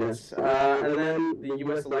 I guess. And then the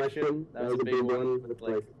U.S. election, that was a big one with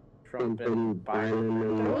like Trump and Biden That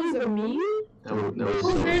and. was a meme? That was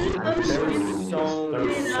There was so There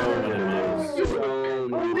was so many memes. so Oh,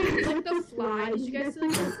 many. wait, like the fly. Did you guys see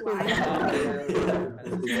like the fly?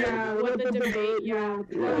 Yeah, with the debate, yeah.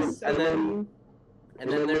 That was so And then- funny. And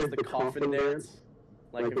then there's the coffin dance.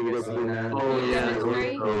 Like, have you guys seen that? Oh yeah, that was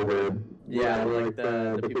so good. Yeah, like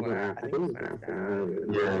the people in Africa. I think it was in Africa.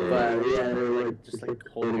 Yeah. But yeah, they were like just like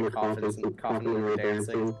holding the coffins and coffin when they were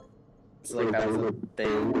dancing. So like that was a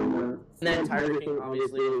thing. And then Tiger King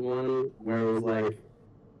obviously was one where it was like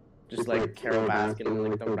just like Carole Baskin and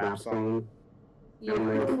like the rap song and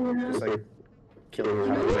like just like killing You her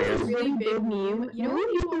know husband, I what's a guess. really big meme? You know when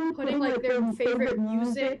people were putting like their favorite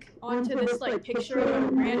music onto this like picture of a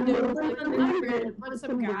random, like not random, but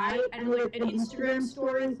some guy and like an Instagram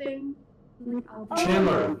story thing? Oh,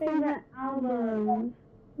 Chandler. my favorite album.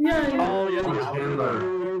 Yeah, yeah. Oh, yeah, the Oh, album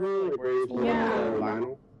Chandler. where he's holding Yeah. the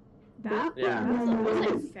vinyl. That? Yeah. Was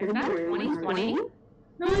it February 2020? No,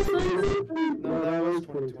 it's like, No, that was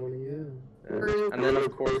 2020. Yeah. And then,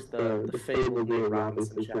 of course, the fabled Nate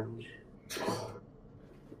Robinson challenge.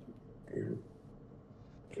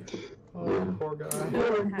 Oh, poor guy.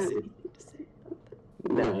 No one has anything to say.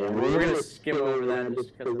 No, yeah, we're gonna skim over that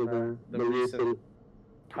just because of the recent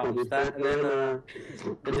problems with that. And then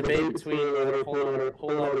the debate between whether Whole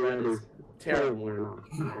Lotta Red is terrible or not.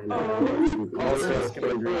 And, also skim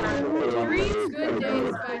over Dreams, good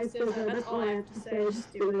days, by SZA. That's all I have to say.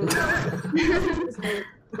 Just do it.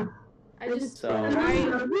 I just, So-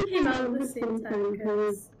 we came out at the same time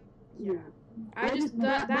because yeah. I just,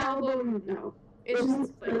 that album, no. It's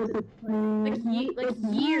just, like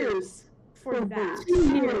years for that.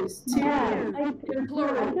 2 years. Yeah, like, I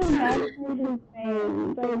Plural. feel bad for his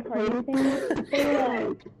fans, like, Cardi fans,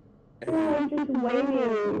 they're like just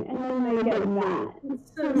waiting, and then they get that.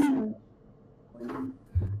 It's so sad.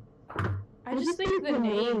 I just think the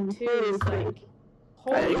name, too, is like,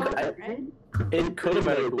 whole I- lot I- of red. It could have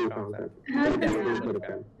been a cool concept. It had It been definitely sad. could have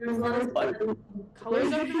been. There was a lot of But-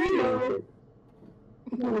 Colors of the rainbow.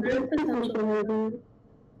 great potential there.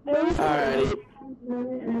 Alrighty.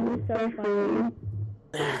 And it was so funny.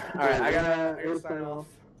 Alright, I gotta sign off.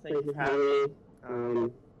 Thank you for having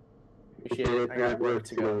me. Appreciate it. I got work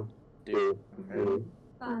to go do and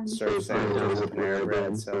Fun. serve sandwiches with Panera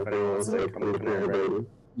Bread, so if anyone wants to come to Panera Bread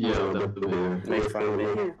Yeah, I'll definitely be there. and make fun of me.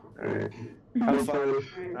 Alright. Have fun.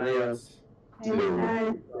 Adios. Hey,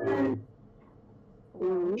 guys.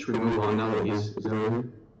 Should we move on now that he's over?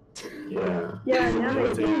 Yeah. Yeah, now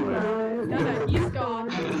they can. No, he's gone.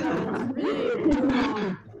 So, really,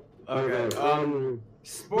 gone. Okay.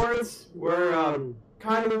 Sports were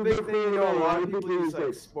kind of a big thing. You know, a lot of people use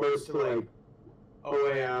like sports to like a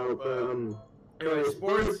way out. But anyway,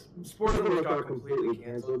 sports almost got completely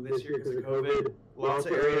canceled this year because of COVID. Lots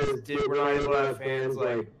of areas were not able to have fans.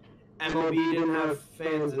 Like MLB didn't have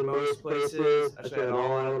fans in most places, actually at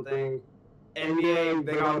all, I don't think. NBA,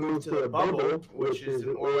 they got moved to the bubble, which is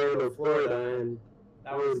in Orlando, Florida, and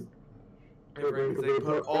that was different because they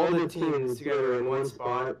put all the teams together in one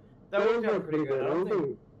spot. That worked out pretty good. I don't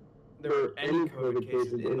think there were any COVID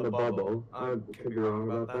cases in the bubble. I could be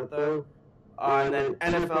wrong about that though. And then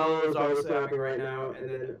NFL is obviously happening right now, and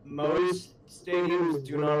then most stadiums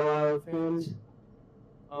do not allow fans.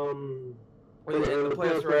 And the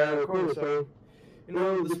playoffs are right around the corner, so you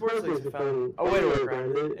know the sports leagues have found a way to work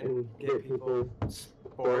around it and get people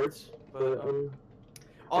sports. But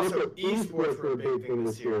also esports were a big thing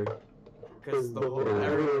this year because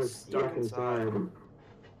everyone was stuck inside.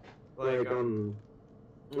 Like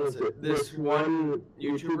what's it? This one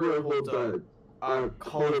YouTuber holds a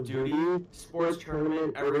Call of Duty sports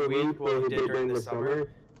tournament every week. Well, he did during the summer,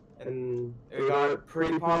 and it got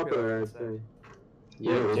pretty popular, I'd say.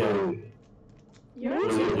 Yeah. You know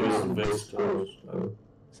Was it what's some big stores?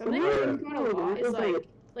 something I think about a lot is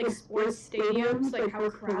like sports stadiums, like how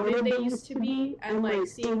crowded they used to be, and like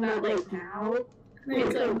seeing that like now,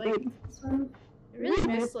 it's like I really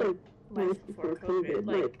miss like life before COVID.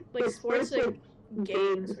 Like sports like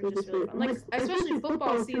games were just really fun. Like especially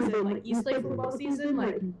football season, like Eastlake football season,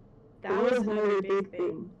 like that was another big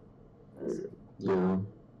thing. Yeah.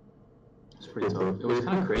 It's pretty tough. It was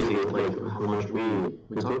kind of crazy, like, how much we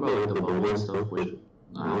talk about, like, the bubble and stuff, which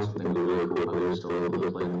I also think was really cool how they were still able to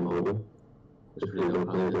play in the bubble. It was pretty dope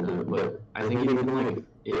how they did that. But I think even, like,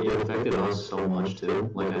 it affected us so much, too.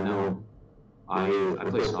 Like, I know I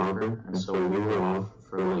play soccer, and so we were off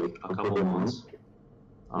for, like, a couple of months.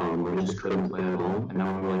 We just couldn't play at all, and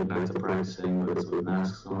now we're, like, back to practicing, but it's with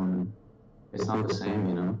masks on. It's not the same,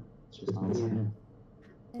 you know? It's just not the same.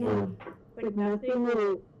 Yeah. Like nothing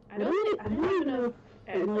will. I don't even know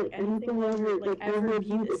if like anything will ever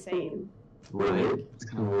be the same. Right? It's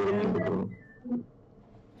kind of weird.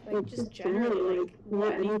 Like just generally, like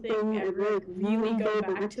will anything ever like really go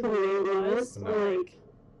back to the way it was? Or, like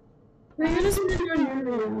We're gonna see the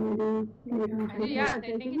new reality. Yeah, I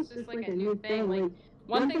think it's just like a new thing. Like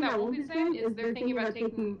one thing that won't be the same is they're thinking about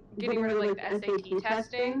getting rid of like the SAT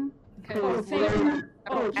testing because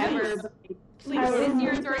please, this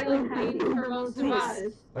year's already like late for most of us.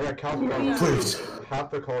 Oh yeah, Please.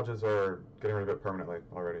 half the colleges are getting rid of it permanently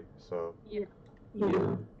already. So Yeah.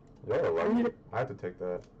 y'all are lucky. I had to take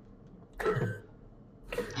that. It's okay.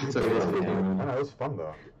 It's okay. I know, it was fun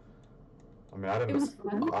though. I mean, it was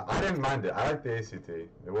fun. I didn't mind it. I liked the ACT. It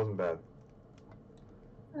wasn't bad.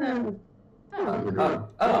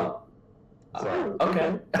 So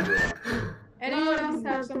Okay. Anyone else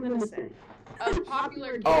have something to say? A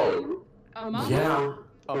popular game Oh. among Yeah.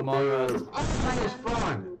 Among Us. That was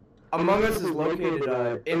fun. Among Us is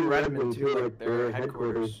located in Redmond too, like their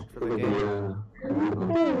headquarters for the game.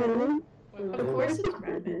 Of course it's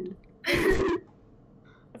Redmond.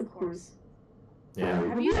 Of course. Yeah.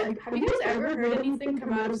 Have you guys ever heard anything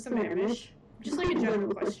come out of Sammamish? Just like a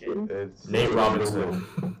general question. It's Nate Robinson.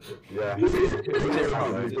 Yeah. Nate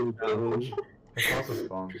Robinson. It's also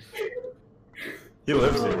fun. He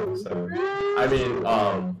lives here, so. I mean,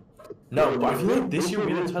 no, but I feel like this year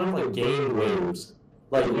we had a ton of like game waves.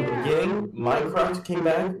 Like in the beginning, Minecraft came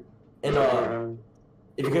back, and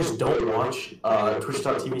if you guys don't watch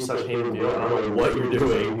twitch.tv/HeymanView, I don't know what you're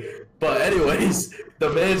doing. But anyways, the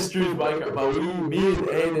man streams Minecraft. But me and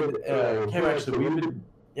Aiden and Cam actually, we've been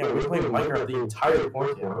playing Minecraft the entire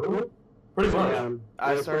quarantine, haven't we? Pretty much. Yeah,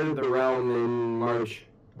 I started the realm in March.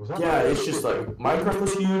 Yeah, it's just like Minecraft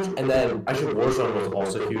was huge, and then actually Warzone was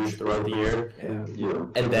also huge throughout the year. Yeah.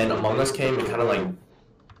 And then Among Us came and kind of like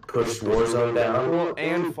pushed Warzone down. Well,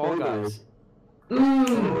 and Fall Guys. Oh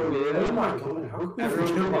my god, how could we Everyone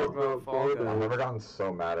forget talks about about Fall I've Guys. never gotten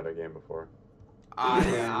so mad at a game before. I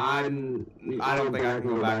don't think I can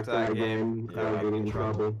go back to that game without getting in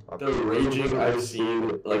trouble. the raging I've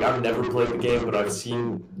seen? Like, I've never played the game, but I've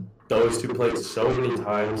seen those two play it so many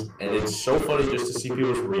times, and it's so funny just to see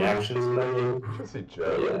people's reactions in that game. You should see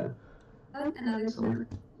Joe. Yeah. Another thing,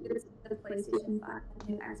 there's the PlayStation 5 and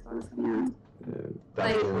new Xbox coming out.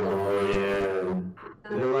 That's Like- Oh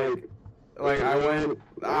They're like I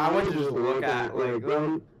went to just look at like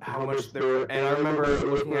how much they were, and I remember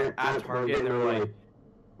looking at Target and they were like,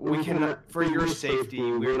 we cannot, for your safety,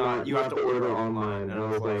 you have to order online, and I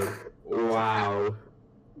was like, wow.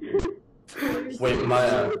 yeah. Wait,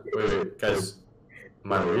 guys.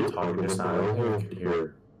 Were you talking just now? I don't think we could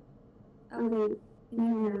hear. Okay, can you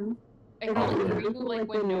hear me? I can hear you like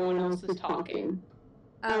when no one else is talking.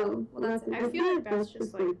 Oh, well that's I feel like that's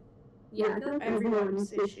just like yeah, I feel like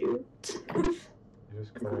everyone's issue. You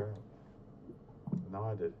just cut her out. No,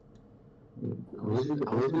 I did. I was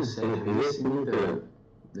gonna say, have you guys seen like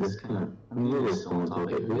this kind of, I mean, it is still on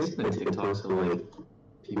topic, have you guys seen the TikToks of like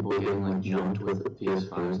people getting like jumped with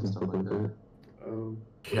PS5s and stuff like that?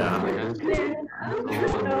 Yeah.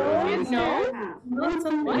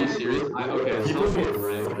 Are you serious? Okay, People so get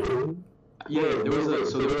right. Yeah, there was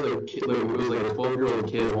a kid, like, it was like a 12-year-old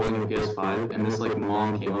kid holding a PS5, and this like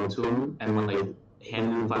mom came up to him and like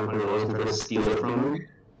handed him $500 and tried to steal it from him,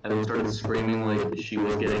 and then started screaming like she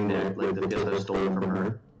was getting that, like the PS5 stolen from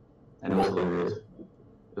her, and it was hilarious.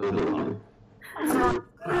 It was really funny.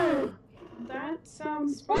 That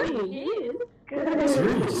sounds funny.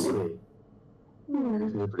 Seriously.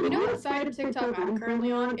 You know what side of TikTok I'm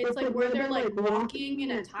currently on? It's like where they're like walking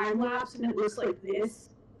in a time lapse and it looks like this.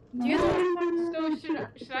 Do you know So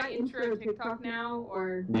should I intro TikTok now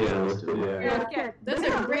or? Yeah, let's do it. Yeah. Okay. That's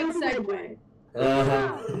a great segue.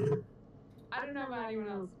 I don't know about anyone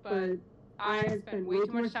else, but I have spent way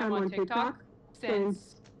too much time on TikTok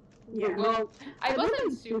since. Yeah. Well, I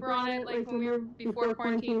wasn't super on it like when we were before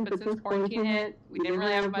quarantine, but since quarantine hit, we didn't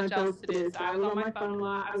really have much else to do. So I was on my phone a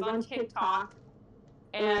lot. I was on TikTok,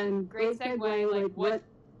 and great segue. Like, what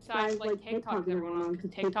side of like TikTok is everyone on?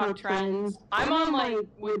 Because TikTok trends. I'm on like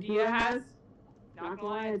what Dia has. Not gonna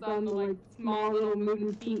lie, it's on the like small little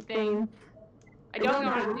moving feet thing. I don't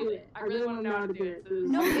know how to do it. I really want to know how to do it. So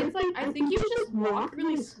No, it's like I think you just walk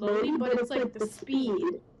really slowly, but it's like the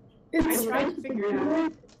speed. I tried to figure it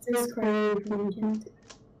out. It's crying from weekend.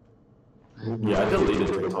 Yeah, I deleted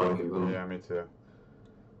TikTok. Yeah, me too.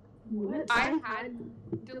 What? I had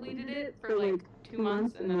deleted it for like 2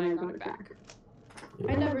 months and then I got it back.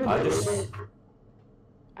 I never I did just it.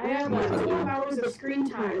 I have like 12 hours of screen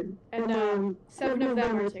time, and 7 of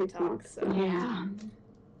them are TikTok. So Yeah.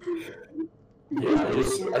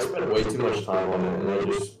 I spent way too much time on it, and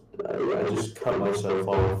I just cut myself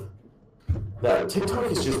off. That TikTok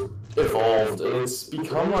is just evolved, and it's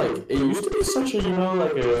become like, it used to be such a,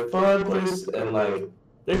 like a fun place, and like,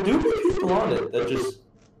 there do be people on it that just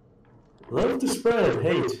love to spread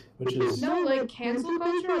hate, which is... No, like cancel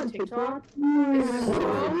culture on TikTok is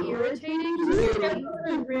so irritating to me.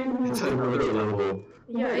 It's another level.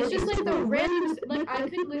 Yeah, it's just like the random, like I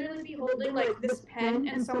could literally be holding like this pen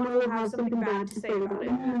and someone will have something bad to say about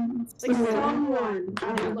it. Like someone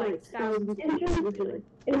out of like thousands of people would be like,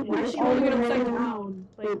 why is she holding it upside down?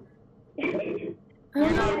 Like,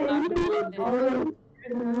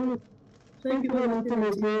 Some people want them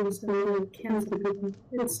as names, so like cancel people.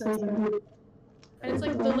 It's so sad. and it's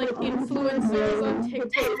like the like influencers on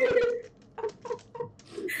TikTok.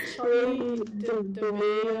 Charlie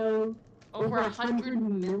D'Amelio. Over 100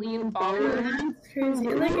 million followers. That's crazy.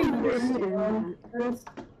 And like I understand that. That's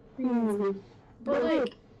crazy. But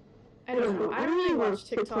like, I don't know. I don't really watch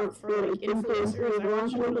TikTok for like influencers. I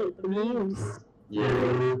watch more like the memes.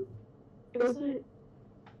 Yeah. It was like,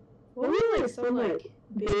 what were like some like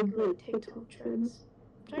big like TikTok trends?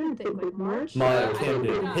 I'm trying to think, like March. Maya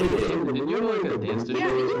Camden, hit it. Did you have like a dance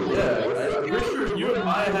tutorial? Yeah, I'm pretty sure you and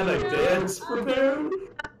Maya had a dance prepared.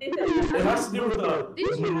 It has to do with the.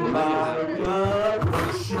 Did you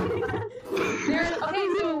Okay,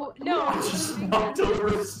 so no. I just knocked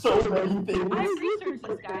over so many things. I researched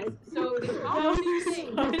this, guys. So the top two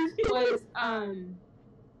things was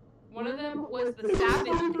one of them was the Savage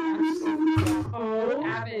dance. Oh,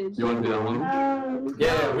 Savage. You want to do that one?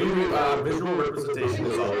 Yeah, we visual representation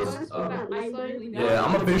is always. I really know. Yeah,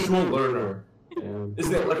 I'm a visual learner.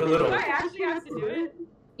 Isn't it like a little? Do I actually have to do it?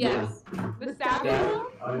 Yes. The Savage Yeah.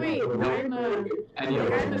 one? wait, I'm Any of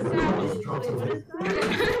I'm a them. Savage. Wait, what is that?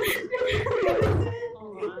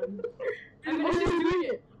 Hold on. she's doing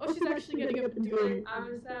it. Oh, she's actually getting up and doing it.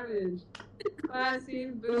 I'm a savage. Classy,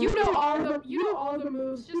 boom. You know all the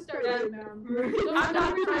moves. Just start doing them. Don't I'm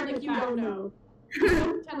not pretend like you don't know.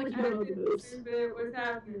 Don't pretend like you don't know the moves. What's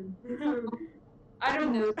happening? I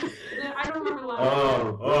don't know. I don't remember a lot.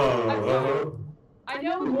 I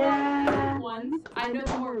know the more recent ones. I know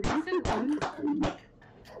the more recent ones.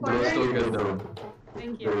 That was still good though.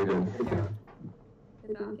 Thank Very you. good.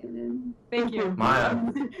 Good job, Camden. Thank you. Maya.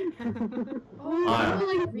 Oh,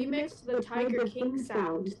 people like remixed the Tiger King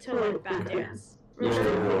sound to like that dance.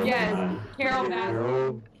 Yeah. Yes, Carol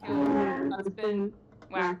Bass. Carol. That's been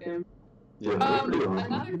whacked in. Yeah, pretty awesome.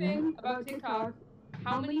 Another thing about TikTok,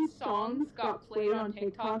 how many songs got played on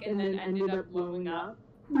TikTok and then ended up blowing up?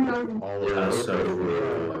 All Yeah, of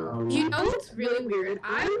so. You know what's really weird?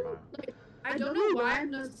 I don't know why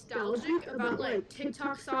I'm nostalgic about like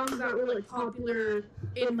TikTok songs that were like popular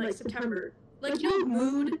in like September. Like you know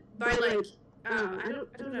Mood by like I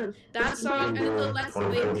don't know that song and then the Let's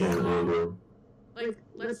Link song. Like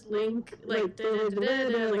Let's Link like da da da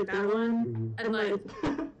da like that one and like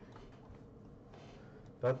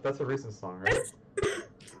That's a recent song, right?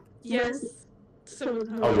 yes. So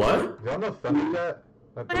A what? Do y'all know Thundercat?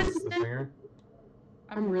 That's the singer.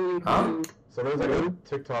 I'm really Huh? So there's like a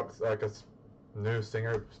TikTok, like new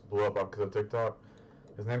singer blew up because of TikTok.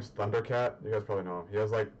 His name's Thundercat. You guys probably know him. He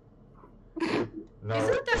has like no,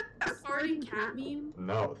 Isn't that farting cat meme?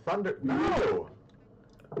 no no.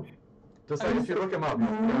 Just like if you look him up,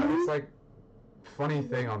 yeah, it's like funny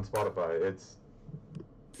thing on Spotify. It's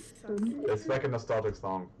like a nostalgic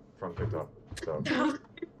song from TikTok. So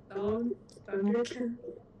Thundercat.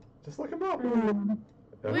 just look him up.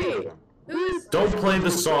 Yeah, Wait. look him. Who is Don't play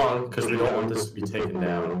the song because we don't want this to be taken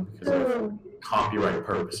down because of copyright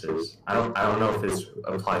purposes. I don't know if this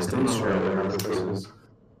applies to Israel or other places.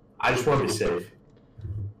 I just want to be safe.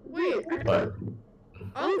 Wait, But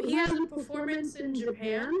oh, he has a performance in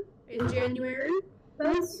Japan in January.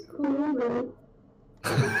 That's cool, though.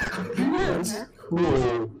 that's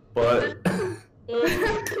cool. But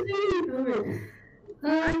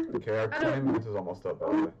Okay, our 20 minutes is almost up, by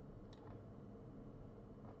the way.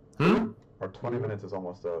 Our 20 minutes is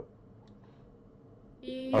almost up.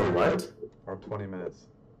 oh, what? Our 20 minutes.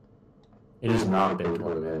 It has not been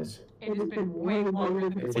 20 minutes. It has been way longer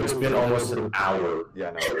than It's been almost an hour.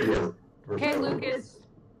 Yeah, no. Okay, Lucas.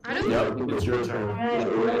 I don't Yep, it's your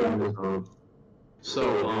turn.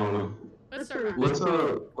 So, Let's start.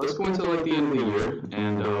 let's go into like the end of the year,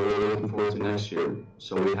 and we're looking forward to next year.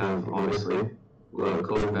 So we have obviously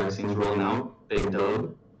COVID vaccines rolling out, big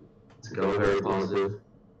dub. Let's go, very positive.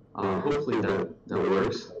 Hopefully that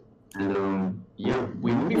works. And yeah,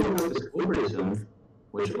 we will be going back to school pretty soon,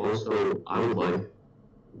 which also I would like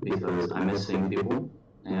because I miss seeing people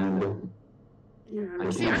and I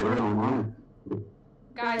can't learn online.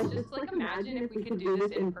 Guys, just like imagine if we could do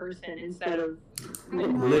this in person instead of.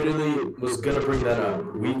 Literally was gonna bring that up.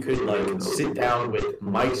 We could like sit down with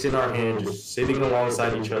mics in our hand, just sitting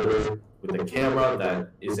alongside each other with a camera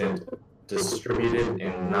that isn't distributed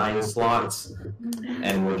in 9 slots,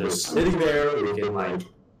 and we're just sitting there. We can like,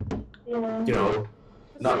 you know,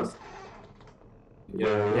 not,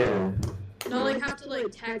 yeah. Not like have to like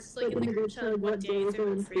text like in the group chat like what day is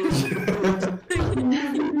going for you.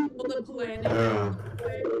 All the planning.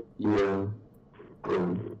 Yeah. I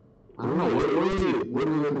don't know. What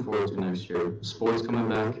are we looking forward to next year? Sports coming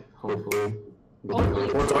back, hopefully.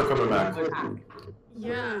 Sports are coming back.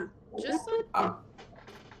 Yeah, just like I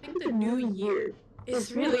think the new year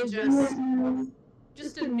is really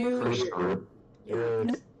just a new Fresh year. start. Yeah.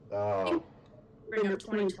 Bring up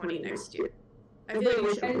 2020 next year. I feel like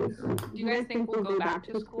we should. Do you guys think we'll go back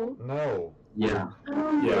to school? No. Yeah.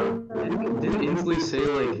 Yeah. Didn't Inslee say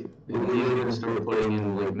like he's gonna start putting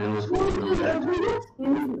in like middle school?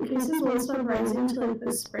 Cases won't start rising until like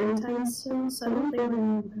the springtime still, so I don't think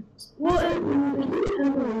we're it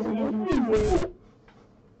depends on the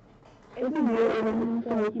It's a good to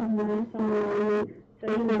like keep moving somewhere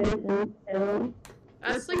social distance still.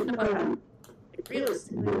 That's like not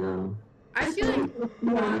realistic. Yeah. I feel like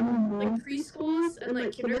preschools and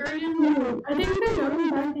like kindergarten. I think they're going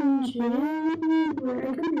back in June. Or I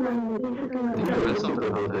could be wrong. I think I read something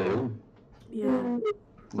about that. Yeah.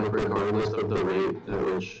 Like regardless of the rate at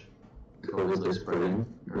which COVID is like spreading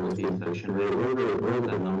or like the infection rate, whatever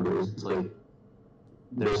that number is, it's like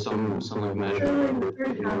there's some like measure.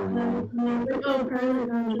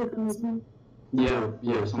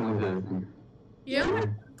 Yeah, something like that. I think. Yeah, what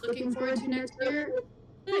I'm looking forward to next year.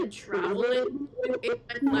 Like traveling,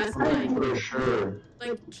 less like for sure.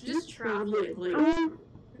 Like just traveling, like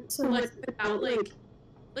without like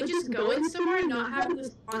just going somewhere and not having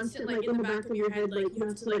this constant like in the back of your head, like you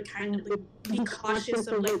have to like kind of like be cautious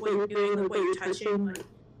of like what you're doing, like what you're touching, like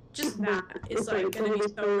just that is like gonna be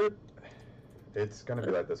so. It's gonna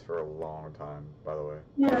be like this for a long time, by the way.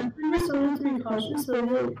 Yeah, we're still have to be cautious, but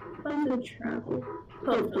we're fun to travel.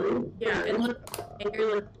 Hopefully. Yeah, and like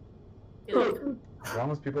you're like. As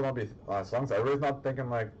long as people don't be, as long as everybody's not thinking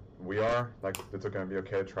like we are, like it's gonna be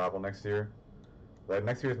okay to travel next year. Like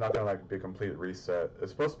next year is not gonna like be a complete reset.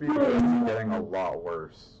 It's supposed to be getting a lot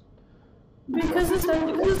worse. Because it's like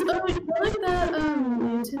that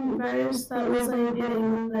mutant virus that was like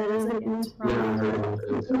getting that is like in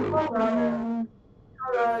Colorado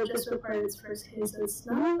just reported its first case. It's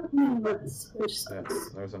not Midwest, which sucks.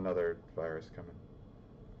 Yeah, there's another virus coming.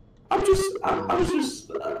 I think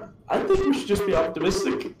we should just be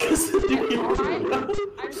optimistic because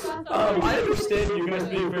I understand you guys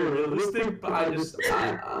being very realistic, but yes,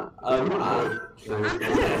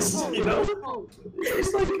 you know,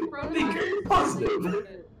 it's like think positive.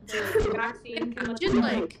 The vaccine can just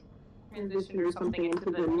like transition or something into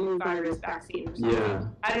the new virus vaccine or something. Yeah.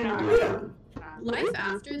 I don't know. Yeah. Life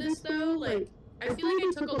after this though, like I feel like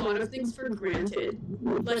I took a lot of things for granted.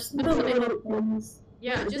 Like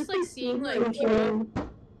yeah, just like seeing like people,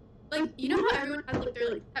 like you know how everyone has like their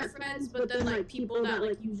like pet friends, but then like people that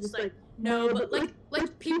like you just like know, but like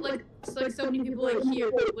people like so many people like here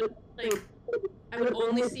would like I would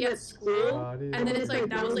only see at school, and then it's like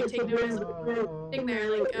that was like taken away as a thing there,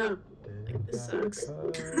 like like this sucks. It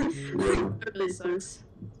really sucks.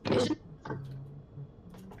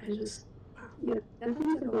 Yeah,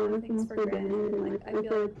 definitely took a lot of things for granted, and like I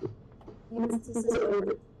feel like once this is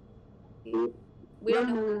over, we don't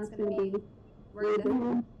know when that's gonna be. We're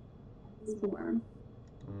gonna it's warm.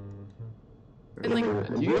 And like,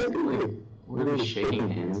 do you guys like we're gonna be shaking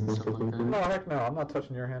hands and stuff like that? No, heck no, I'm not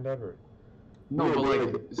touching your hand ever. No, but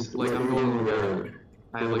like I'm going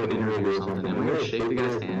I have like an interview or something. Am I gonna shake the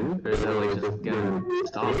guy's hand, or is that like just gonna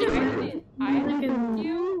stop? I had like an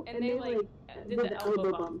interview, and they like did the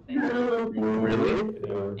elbow bump thing.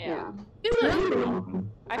 Really? Yeah.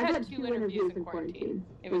 I had 2 interviews in quarantine.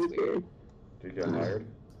 It was weird. Did you get hired?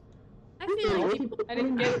 I feel like people.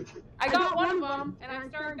 I got one of them, and I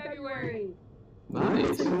start in February.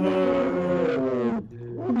 Nice.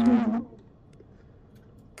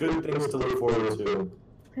 Good things to look forward to.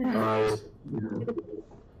 Alright.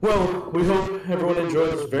 Well, we hope everyone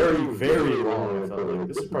enjoyed this very, very long. I felt like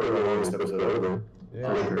this is probably our longest episode ever.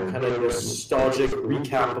 Kind of nostalgic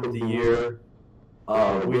recap of the year.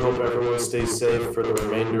 We hope everyone stays safe for the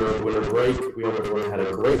remainder of winter break. We hope everyone had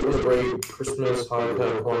a great winter break, Christmas,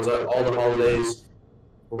 Hanukkah, Kwanzaa, all the holidays.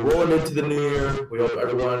 We're rolling into the new year. We hope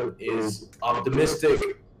everyone is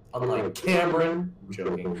optimistic, unlike Cameron. I'm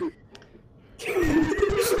joking.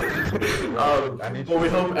 But we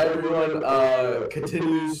hope everyone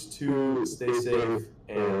continues to stay safe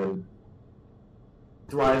and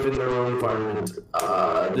thrive in their own environment.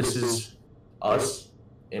 This is us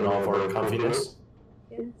in all of our comfiness.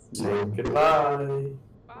 Yes. Saying goodbye.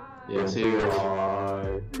 Bye. Yeah, see you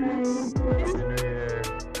guys. Bye.